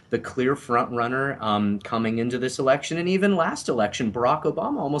was the clear front runner coming into this election, and even last election, Barack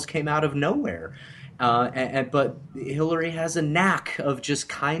Obama almost came out of nowhere. But Hillary has a knack of just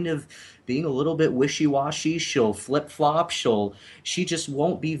kind of being a little bit wishy-washy. She'll flip-flop. She just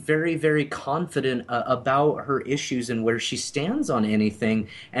won't be very, very confident about her issues and where she stands on anything.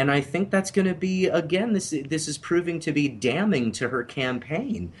 And I think that's going to be, again, this is proving to be damning to her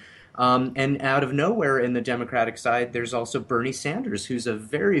campaign. And out of nowhere in the Democratic side, there's also Bernie Sanders, who's a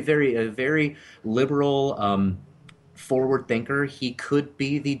very liberal, forward thinker. He could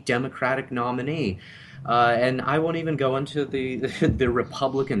be the Democratic nominee. And I won't even go into the the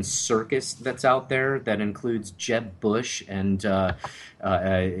Republican circus that's out there that includes Jeb Bush and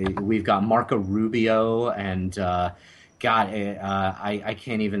we've got Marco Rubio and I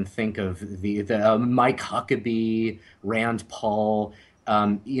can't even think of the Mike Huckabee, Rand Paul.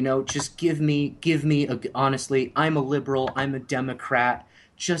 Just give me honestly, I'm a liberal, I'm a Democrat.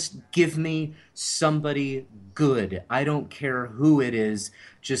 Just give me somebody good. I don't care who it is.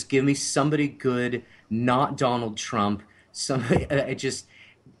 Just give me somebody good, not Donald Trump. Somebody,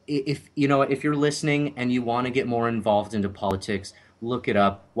 if you're listening and you want to get more involved into politics, look it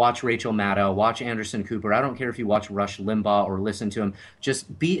up. Watch Rachel Maddow. Watch Anderson Cooper. I don't care if you watch Rush Limbaugh or listen to him.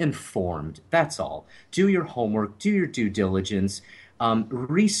 Just be informed. That's all. Do your homework. Do your due diligence.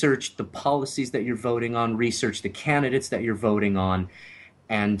 Research the policies that you're voting on. Research the candidates that you're voting on.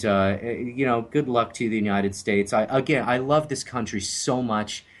 And, good luck to the United States. I love this country so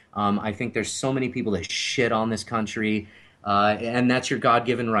much. I think there's so many people that shit on this country. And that's your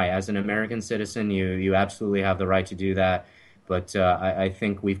God-given right. As an American citizen, you absolutely have the right to do that. But I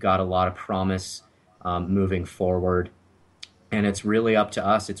think we've got a lot of promise moving forward. And it's really up to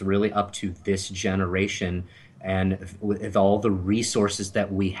us. It's really up to this generation. And with all the resources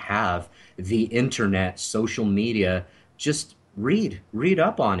that we have, the internet, social media, just read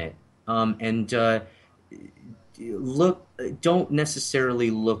up on it, and don't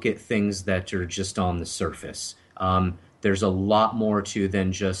necessarily look at things that are just on the surface. There's a lot more to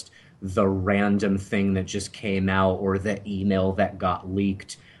than just the random thing that just came out or the email that got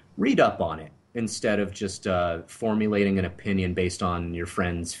leaked. Read up on it instead of just formulating an opinion based on your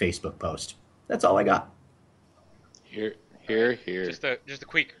friend's Facebook post. That's all I got. Here. Just a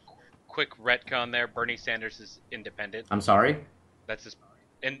quick retcon there. Bernie Sanders is independent. I'm sorry? That's his.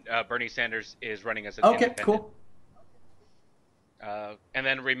 And Bernie Sanders is running as an independent. Okay, cool. And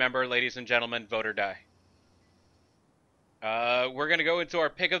then remember, ladies and gentlemen, vote or die. We're going to go into our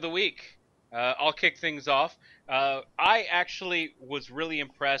pick of the week. I'll kick things off. I actually was really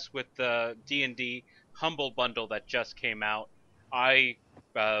impressed with the D&D Humble Bundle that just came out. I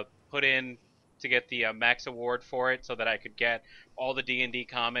put in to get the Max Award for it so that I could get all the D&D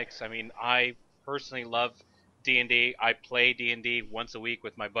comics. I mean, I personally love D&D. I play D&D once a week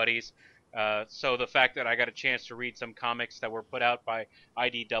with my buddies. So the fact that I got a chance to read some comics that were put out by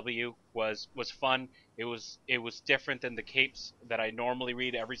IDW was fun. It was different than the capes that I normally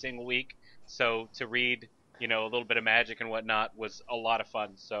read every single week. So to read, a little bit of magic and whatnot was a lot of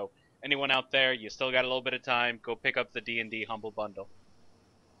fun. So anyone out there, you still got a little bit of time, go pick up the D&D Humble Bundle.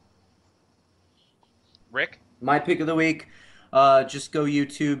 Rick? My pick of the week, just go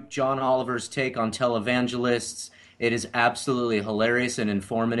YouTube John Oliver's take on televangelists. It is absolutely hilarious and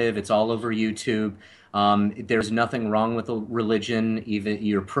informative. It's all over YouTube. There's nothing wrong with a religion, even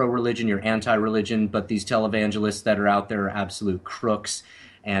you're pro-religion, you're anti-religion, but these televangelists that are out there are absolute crooks.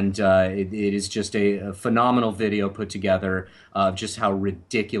 And it is just a phenomenal video put together of just how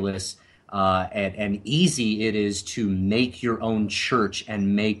ridiculous and easy it is to make your own church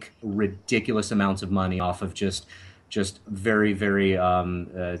and make ridiculous amounts of money off of just very, very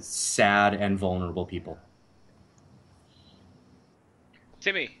sad and vulnerable people.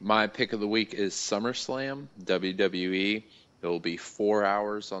 Timmy. My pick of the week is SummerSlam, WWE. It will be 4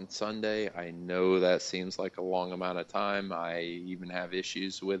 hours on Sunday. I know that seems like a long amount of time. I even have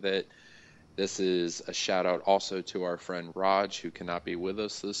issues with it. This is a shout out also to our friend Raj, who cannot be with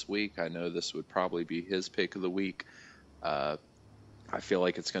us this week. I know this would probably be his pick of the week. I feel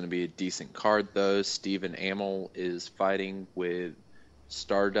like it's going to be a decent card, though. Stephen Amell is fighting with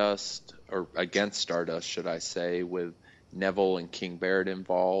Stardust, or against Stardust, should I say, with Neville and King Barrett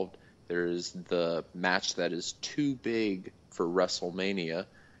involved. There's the match that is too big for WrestleMania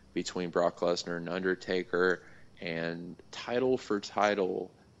between Brock Lesnar and Undertaker, and title for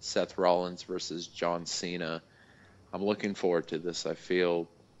title, Seth Rollins versus John Cena. I'm looking forward to this. I feel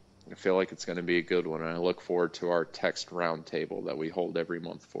like it's going to be a good one, and I look forward to our text roundtable that we hold every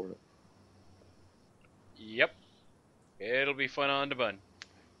month for it. Yep. It'll be fun on the bun.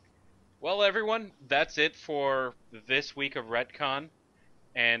 Well, everyone, that's it for this week of RetCon.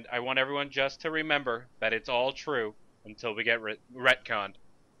 And I want everyone just to remember that it's all true until we get retconned.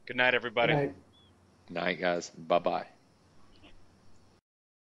 Good night, everybody. Good night. Night, guys. Bye-bye.